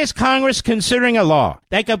 So why is Congress considering a law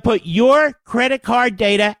that could put your credit card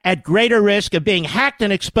data at greater risk of being hacked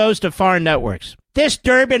and exposed to foreign networks? This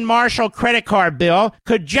Durbin-Marshall credit card bill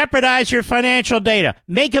could jeopardize your financial data,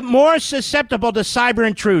 make it more susceptible to cyber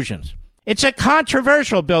intrusions. It's a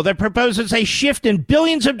controversial bill that proposes a shift in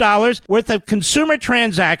billions of dollars worth of consumer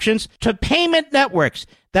transactions to payment networks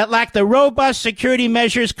that lack the robust security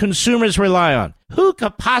measures consumers rely on. Who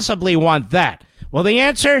could possibly want that? Well, the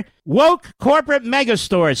answer? Woke corporate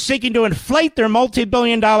megastores seeking to inflate their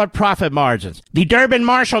multi-billion-dollar profit margins. The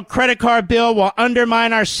Durbin-Marshall credit card bill will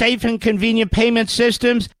undermine our safe and convenient payment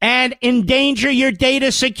systems and endanger your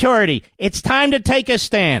data security. It's time to take a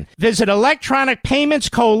stand. Visit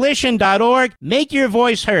electronicpaymentscoalition.org. Make your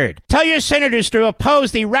voice heard. Tell your senators to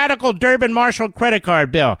oppose the radical Durbin-Marshall credit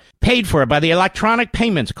card bill, paid for by the Electronic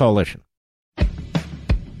Payments Coalition.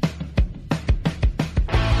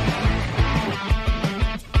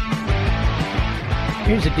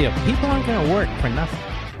 Here's the deal. People aren't going to work for nothing.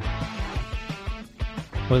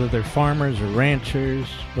 Whether they're farmers or ranchers,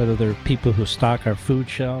 whether they're people who stock our food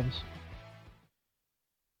shelves,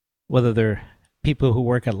 whether they're people who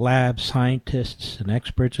work at labs, scientists and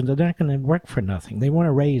experts, and they're not going to work for nothing. They want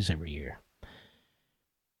a raise every year.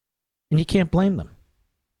 And you can't blame them.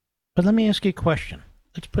 But let me ask you a question.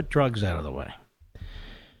 Let's put drugs out of the way.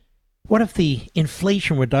 What if the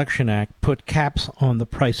Inflation Reduction Act put caps on the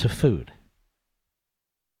price of food?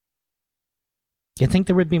 You think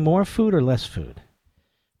there would be more food or less food?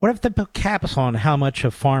 What if they put caps on how much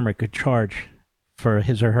a farmer could charge for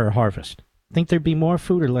his or her harvest? Think there'd be more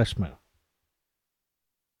food or less food?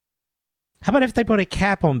 How about if they put a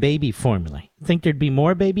cap on baby formula? Think there'd be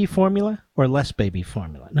more baby formula or less baby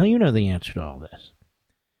formula? Now, you know the answer to all this.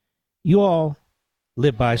 You all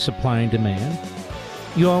live by supply and demand.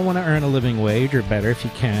 You all want to earn a living wage or better if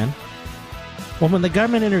you can. Well, when the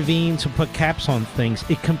government intervenes and put caps on things,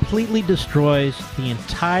 it completely destroys the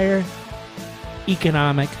entire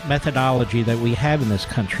economic methodology that we have in this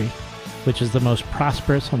country, which is the most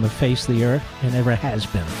prosperous on the face of the earth and ever has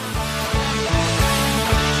been.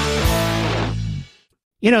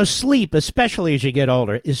 You know, sleep, especially as you get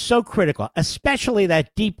older, is so critical, especially that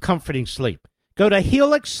deep, comforting sleep. Go to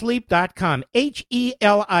helixsleep.com,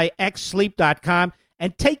 Helix sleep.com,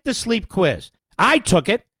 and take the sleep quiz. I took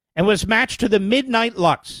it and was matched to the Midnight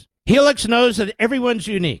Lux. Helix knows that everyone's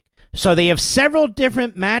unique, so they have several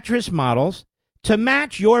different mattress models to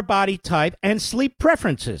match your body type and sleep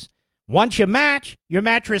preferences. Once you match, your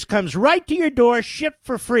mattress comes right to your door, shipped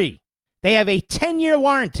for free. They have a 10-year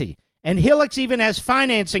warranty, and Helix even has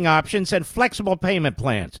financing options and flexible payment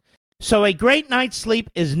plans. So a great night's sleep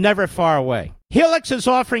is never far away. Helix is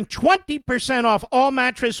offering 20% off all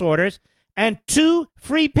mattress orders and 2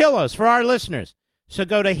 free pillows for our listeners. So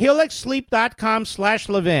go to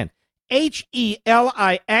helixsleep.com/Levin,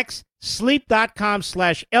 HELIX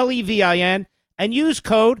sleep.com/LEVIN, and use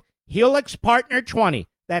code HelixPartner20.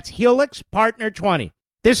 That's HelixPartner20.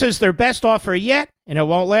 This is their best offer yet, and it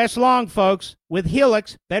won't last long, folks. With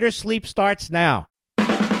Helix, better sleep starts now.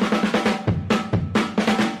 Mark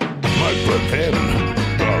Levin,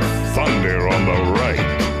 the thunder on the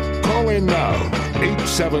right. Call in now,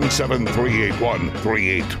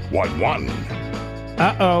 877-381-3811.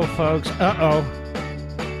 Uh-oh, folks, uh-oh.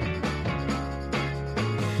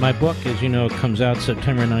 My book, as you know, comes out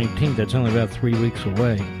September 19th. That's only about 3 weeks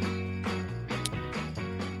away.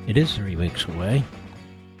 It is 3 weeks away.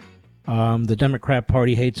 The Democrat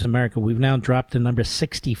Party Hates America. We've now dropped to number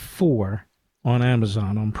 64 on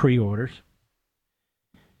Amazon on pre-orders.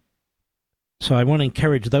 So I want to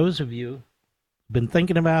encourage those of you who've been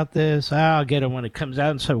thinking about this. I'll get it when it comes out.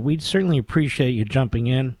 And so we'd certainly appreciate you jumping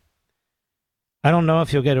in. I don't know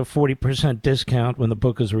if you'll get a 40% discount when the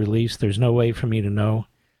book is released. There's no way for me to know.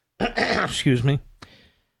 Excuse me.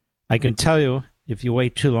 I can tell you, if you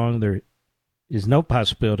wait too long, there is no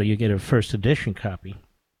possibility you get a first edition copy.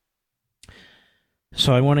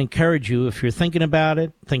 So I want to encourage you, if you're thinking about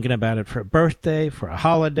it for a birthday, for a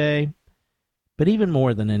holiday, but even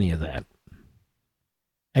more than any of that,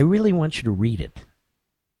 I really want you to read it.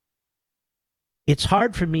 It's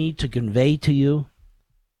hard for me to convey to you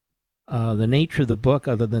the nature of the book,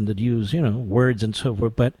 other than to use, words and so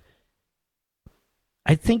forth. But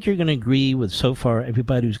I think you're going to agree with, so far,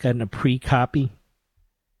 everybody who's gotten a pre-copy,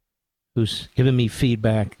 who's given me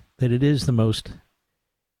feedback, that it is the most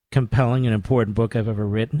compelling and important book I've ever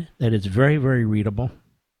written, that it's very, very readable,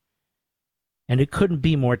 and it couldn't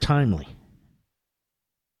be more timely.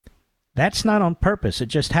 That's not on purpose. It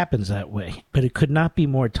just happens that way. But it could not be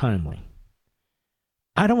more timely.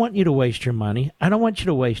 I don't want you to waste your money. I don't want you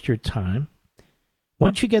to waste your time.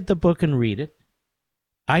 Once you get the book and read it,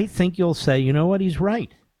 I think you'll say, you know what, he's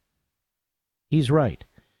right. He's right.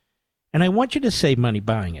 And I want you to save money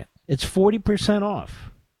buying it. It's 40%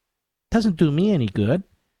 off. Doesn't do me any good.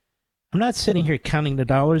 I'm not sitting here counting the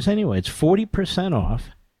dollars anyway. It's 40% off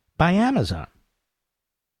by Amazon.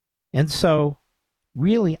 And so,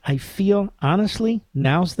 really, I feel, honestly,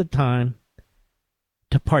 now's the time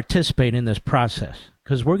to participate in this process,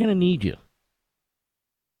 because we're going to need you.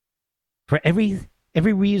 For every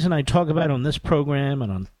Every reason I talk about on this program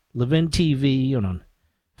and on Levin TV and on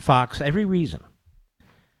Fox, every reason.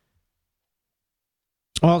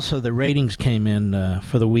 Also, the ratings came in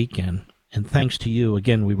for the weekend, and thanks to you,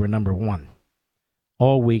 again, we were number one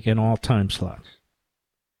all week in all time slots.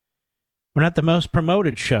 We're not the most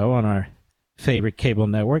promoted show on our favorite cable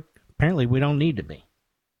network. Apparently, we don't need to be,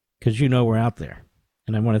 because you know we're out there,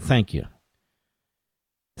 and I want to thank you.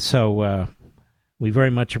 So, we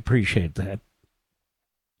very much appreciate that.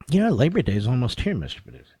 You know, Labor Day is almost here, Mr.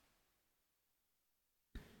 Producer.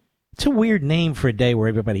 It's a weird name for a day where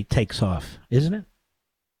everybody takes off, isn't it?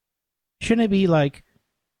 Shouldn't it be like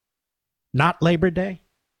not Labor Day?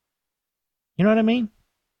 You know what I mean?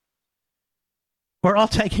 We're all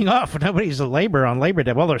taking off. Nobody's a labor on Labor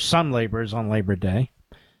Day. Well, there's some laborers on Labor Day.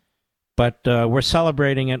 But we're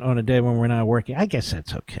celebrating it on a day when we're not working. I guess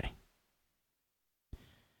that's okay.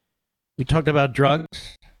 We talked about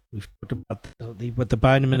drugs. We've talked about what the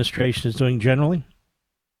Biden administration is doing generally.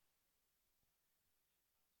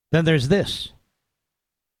 Then there's this.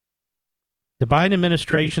 The Biden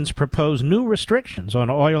administration's proposed new restrictions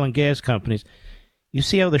on oil and gas companies. You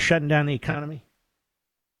see how they're shutting down the economy?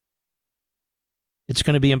 It's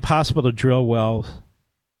going to be impossible to drill wells,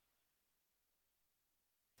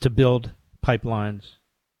 to build pipelines,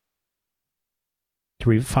 to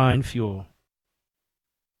refine fuel,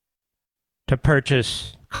 to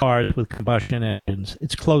purchase cars with combustion engines.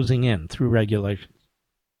 It's closing in through regulations.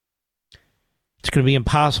 It's going to be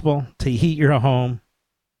impossible to heat your home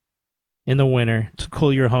in the winter, to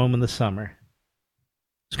cool your home in the summer.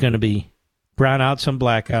 It's going to be brownouts and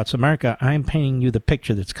blackouts. America, I'm painting you the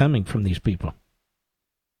picture that's coming from these people.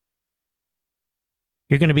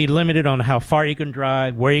 You're going to be limited on how far you can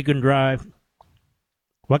drive, where you can drive,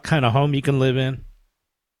 what kind of home you can live in.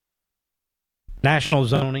 National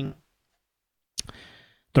zoning.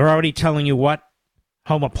 They're already telling you what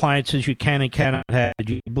home appliances you can and cannot have. Did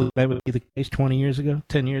you believe that would be the case 20 years ago,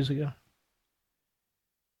 10 years ago?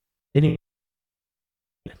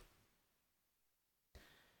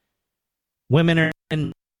 Women are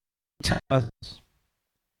in.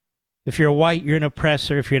 If you're white, you're an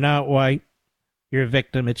oppressor. If you're not white, you're a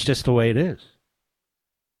victim. It's just the way it is.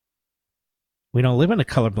 We don't live in a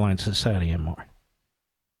colorblind society anymore.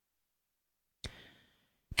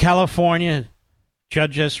 California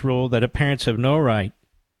judge just ruled that parents have no right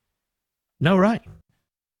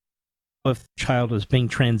if the child is being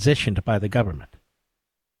transitioned by the government.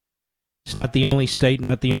 It's not the only state,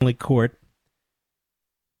 not the only court.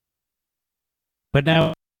 But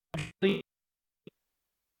now, you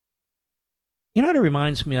know what it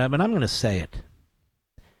reminds me of, and I'm going to say it.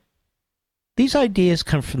 These ideas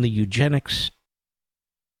come from the eugenics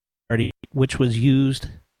party, which was used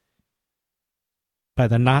by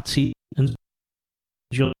the Nazis in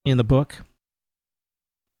the book.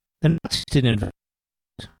 The Nazis didn't invent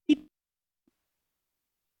it.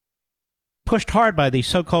 Pushed hard by these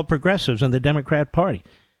so-called progressives in the Democrat Party,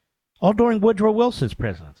 all during Woodrow Wilson's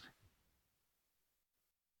presidency.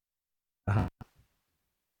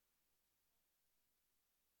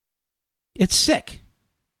 It's sick.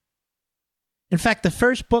 In fact, the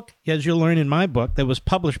first book, as you'll learn in my book, that was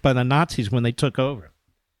published by the Nazis when they took over,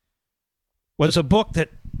 was a book that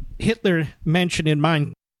Hitler mentioned in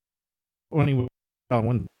Mein Kampf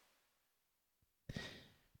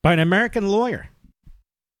by an American lawyer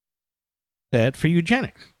for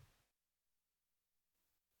eugenics,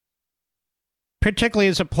 particularly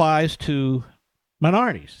as applies to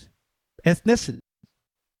minorities, ethnicity,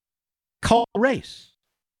 called race.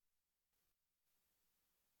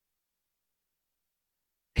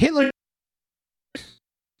 Hitler,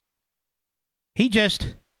 he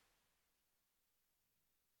just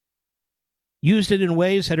used it in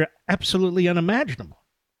ways that are absolutely unimaginable.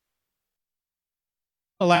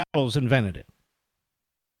 Apples invented it.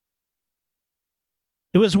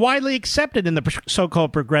 It was widely accepted in the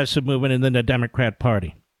so-called progressive movement and in the Democrat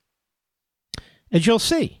Party. As you'll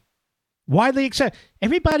see, widely accepted.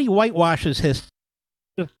 Everybody whitewashes history.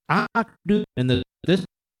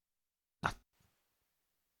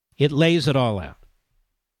 It lays it all out.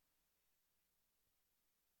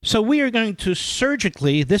 So we are going to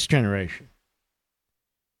surgically, this generation,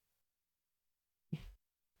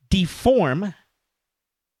 deform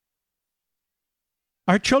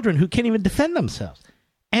our children who can't even defend themselves.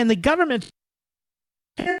 And the government,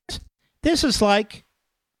 this is like,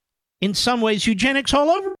 in some ways, eugenics all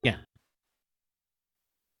over again.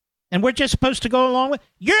 And we're just supposed to go along with,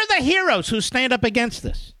 you're the heroes who stand up against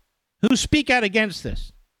this, who speak out against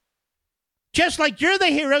this. Just like you're the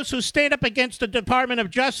heroes who stand up against the Department of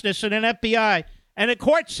Justice and an FBI and a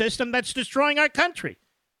court system that's destroying our country.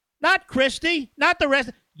 Not Christie, not the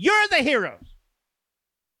rest. You're the heroes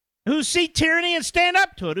who see tyranny and stand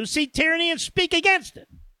up to it, who see tyranny and speak against it.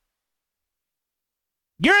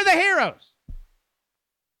 You're the heroes.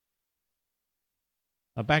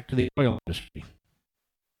 Now back to the oil industry.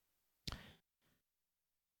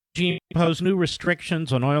 She imposed new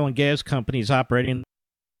restrictions on oil and gas companies operating.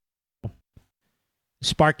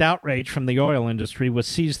 Sparked outrage from the oil industry, which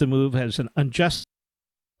sees the move as an unjust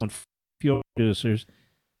on fuel producers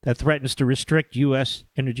that threatens to restrict U.S.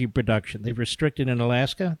 energy production. They've restricted in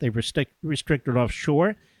Alaska. They've restricted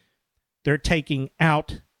offshore. They're taking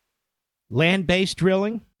out land-based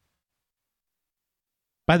drilling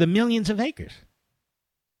by the millions of acres.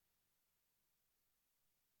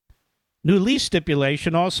 New lease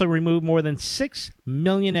stipulation also removed more than 6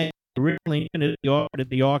 million acres originally into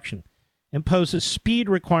the auction. Imposes speed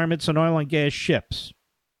requirements on oil and gas ships.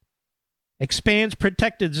 Expands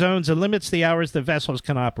protected zones and limits the hours the vessels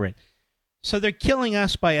can operate. So they're killing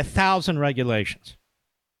us by 1,000 regulations.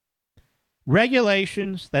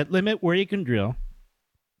 Regulations that limit where you can drill.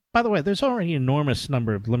 By the way, there's already an enormous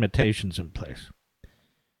number of limitations in place.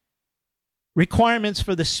 Requirements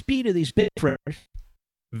for the speed of these big freighters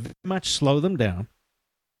very much slow them down.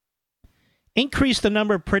 Increase the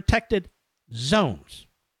number of protected zones.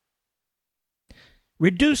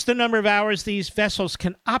 Reduce the number of hours these vessels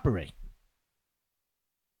can operate.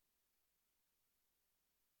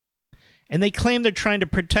 And they claim they're trying to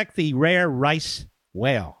protect the rare rice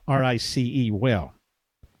whale, R-I-C-E whale,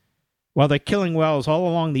 while they're killing whales all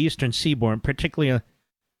along the eastern seaboard, particularly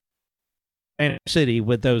in the city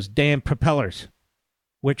with those damn propellers,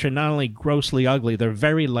 which are not only grossly ugly, they're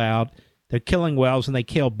very loud, they're killing whales, and they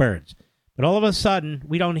kill birds. But all of a sudden,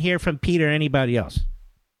 we don't hear from Pete or anybody else.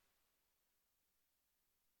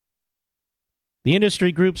 The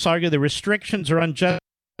industry groups argue the restrictions are unjust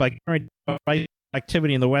by current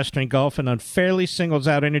activity in the Western Gulf and unfairly singles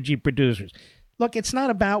out energy producers. Look, it's not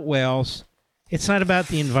about whales. It's not about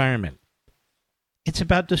the environment. It's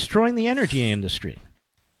about destroying the energy industry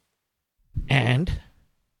and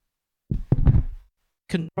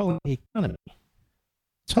controlling the economy.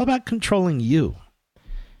 It's all about controlling you.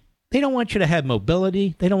 They don't want you to have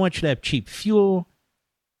mobility. They don't want you to have cheap fuel.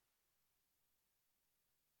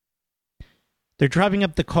 They're driving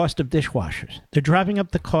up the cost of dishwashers. They're driving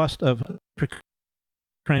up the cost of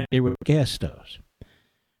gas stoves.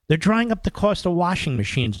 They're driving up the cost of washing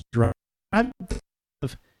machines, driving up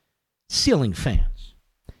of ceiling fans.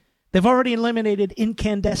 They've already eliminated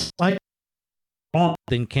incandescent light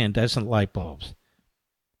bulbs.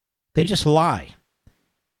 They just lie.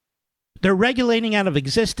 They're regulating out of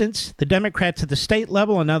existence, the Democrats at the state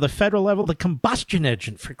level and now the federal level, the combustion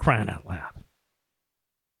engine, for crying out loud.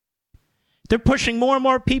 They're pushing more and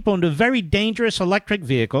more people into very dangerous electric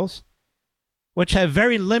vehicles, which have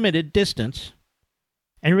very limited distance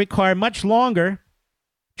and require much longer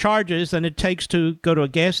charges than it takes to go to a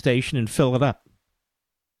gas station and fill it up.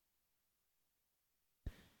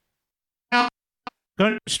 Now,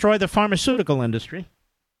 going to destroy the pharmaceutical industry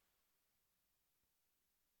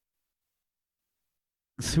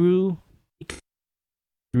through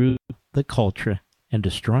the culture and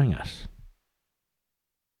destroying us.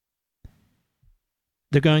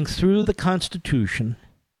 They're going through the Constitution,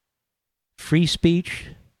 free speech,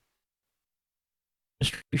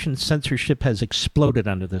 censorship has exploded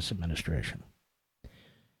under this administration.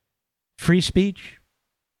 Free speech,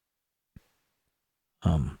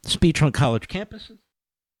 speech on college campuses,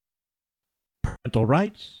 parental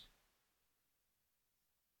rights,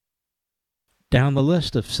 down the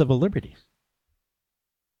list of civil liberties.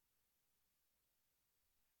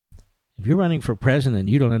 If you're running for president,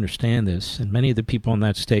 you don't understand this, and many of the people on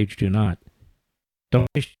that stage do not. Don't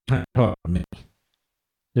waste your time talking to me.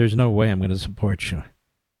 There's no way I'm going to support you.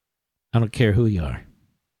 I don't care who you are.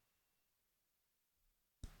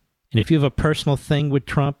 And if you have a personal thing with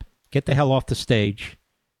Trump, get the hell off the stage,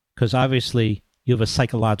 because obviously you have a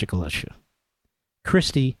psychological issue.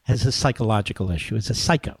 Christie has a psychological issue. It's a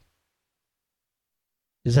psycho.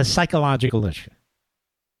 It's a psychological issue.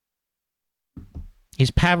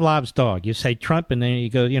 He's Pavlov's dog. You say Trump, and then you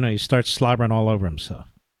go, he starts slobbering all over himself.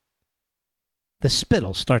 The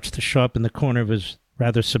spittle starts to show up in the corner of his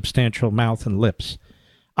rather substantial mouth and lips.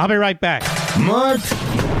 I'll be right back. Mark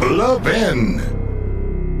Levin.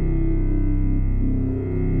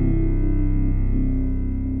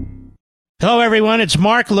 Hello, everyone. It's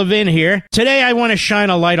Mark Levin here. Today, I want to shine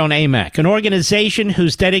a light on AMAC, an organization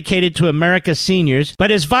who's dedicated to America's seniors, but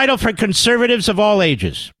is vital for conservatives of all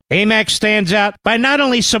ages. AMAC stands out by not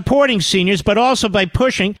only supporting seniors, but also by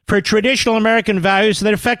pushing for traditional American values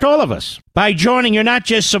that affect all of us. By joining, you're not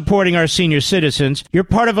just supporting our senior citizens, you're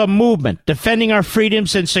part of a movement defending our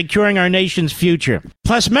freedoms and securing our nation's future.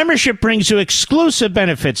 Plus, membership brings you exclusive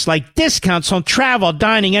benefits like discounts on travel,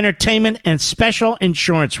 dining, entertainment, and special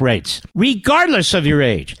insurance rates, regardless of your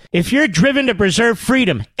age. If you're driven to preserve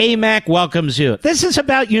freedom, AMAC welcomes you. This is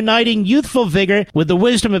about uniting youthful vigor with the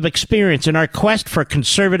wisdom of experience in our quest for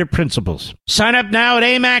conservative principles. Sign up now at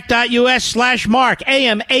amac.us/mark,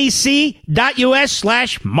 amac.us/mark.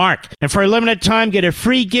 And for a limited time, get a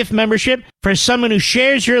free gift membership for someone who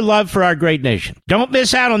shares your love for our great nation. Don't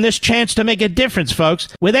miss out on this chance to make a difference, folks,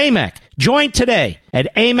 with AMAC. Join today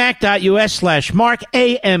at amac.us/mark,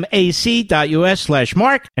 amac.us/mark,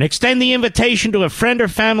 and extend the invitation to a friend or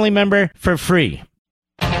family member for free.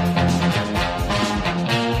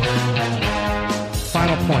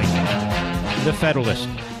 Final point, the Federalist.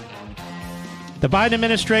 The Biden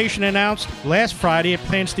administration announced last Friday it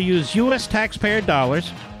plans to use U.S. taxpayer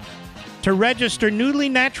dollars to register newly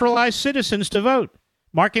naturalized citizens to vote,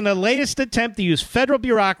 marking the latest attempt to use federal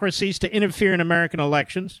bureaucracies to interfere in American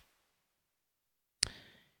elections.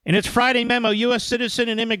 In its Friday memo, U.S. Citizen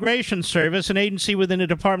and Immigration Service, an agency within the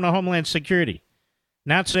Department of Homeland Security,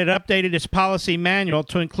 announced that it updated its policy manual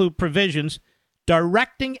to include provisions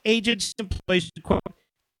directing agency employees to, quote,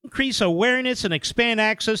 increase awareness and expand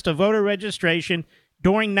access to voter registration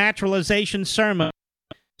during naturalization ceremony.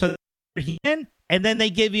 So and then they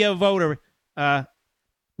give you a voter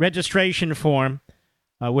registration form,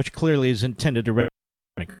 which clearly is intended to register.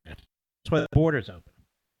 That's why the border's open.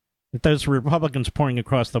 If there's Republicans pouring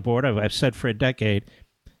across the border, I've said for a decade,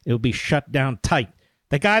 it will be shut down tight.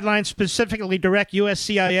 The guidelines specifically direct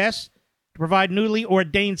USCIS to provide newly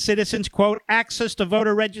ordained citizens, quote, access to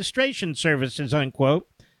voter registration services, unquote,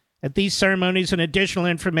 at these ceremonies and additional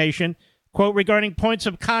information, quote, regarding points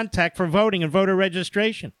of contact for voting and voter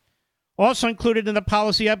registration. Also included in the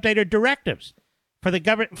policy update are directives for the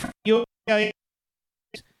government to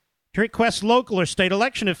request local or state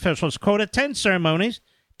election officials, quote, attend ceremonies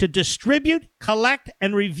to distribute, collect,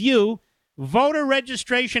 and review voter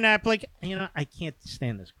registration applications. You know, I can't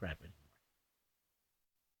stand this crap anymore.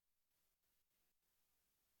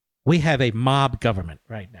 We have a mob government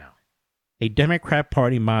right now, a Democrat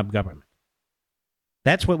Party mob government.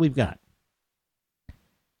 That's what we've got.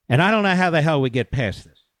 And I don't know how the hell we get past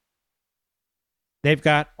this. They've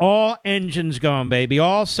got all engines going, baby,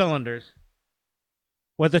 all cylinders.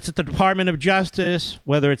 Whether it's at the Department of Justice,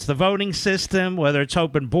 whether it's the voting system, whether it's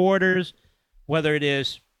open borders, whether it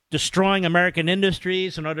is destroying American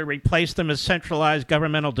industries in order to replace them as centralized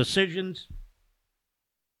governmental decisions.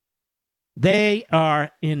 They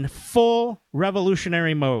are in full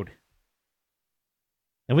revolutionary mode.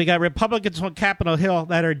 And we got Republicans on Capitol Hill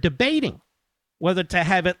that are debating whether to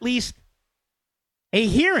have at least a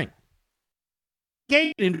hearing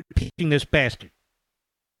in impeaching this bastard.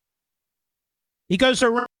 He goes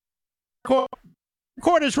around, court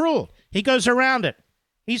has ruled. He goes around it.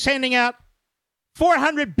 He's handing out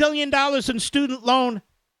 $400 billion in student loan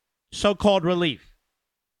so-called relief.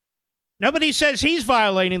 Nobody says he's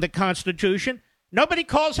violating the Constitution. Nobody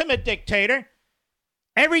calls him a dictator.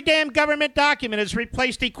 Every damn government document has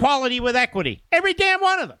replaced equality with equity. Every damn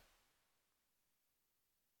one of them.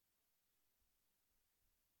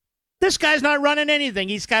 This guy's not running anything.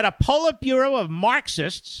 He's got a Politburo of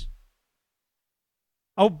Marxists,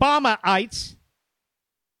 Obama-ites,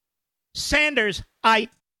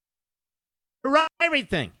 Sanders-ites, run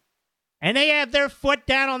everything. And they have their foot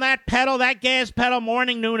down on that pedal, that gas pedal,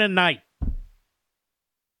 morning, noon, and night.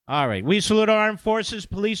 All right. We salute our armed forces,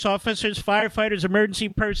 police officers, firefighters, emergency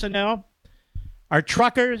personnel, our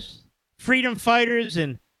truckers, freedom fighters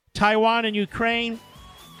in Taiwan and Ukraine,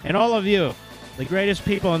 and all of you, the greatest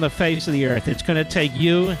people on the face of the earth. It's going to take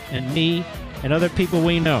you and me and other people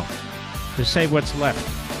we know to save what's left.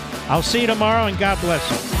 I'll see you tomorrow, and God bless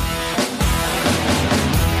you.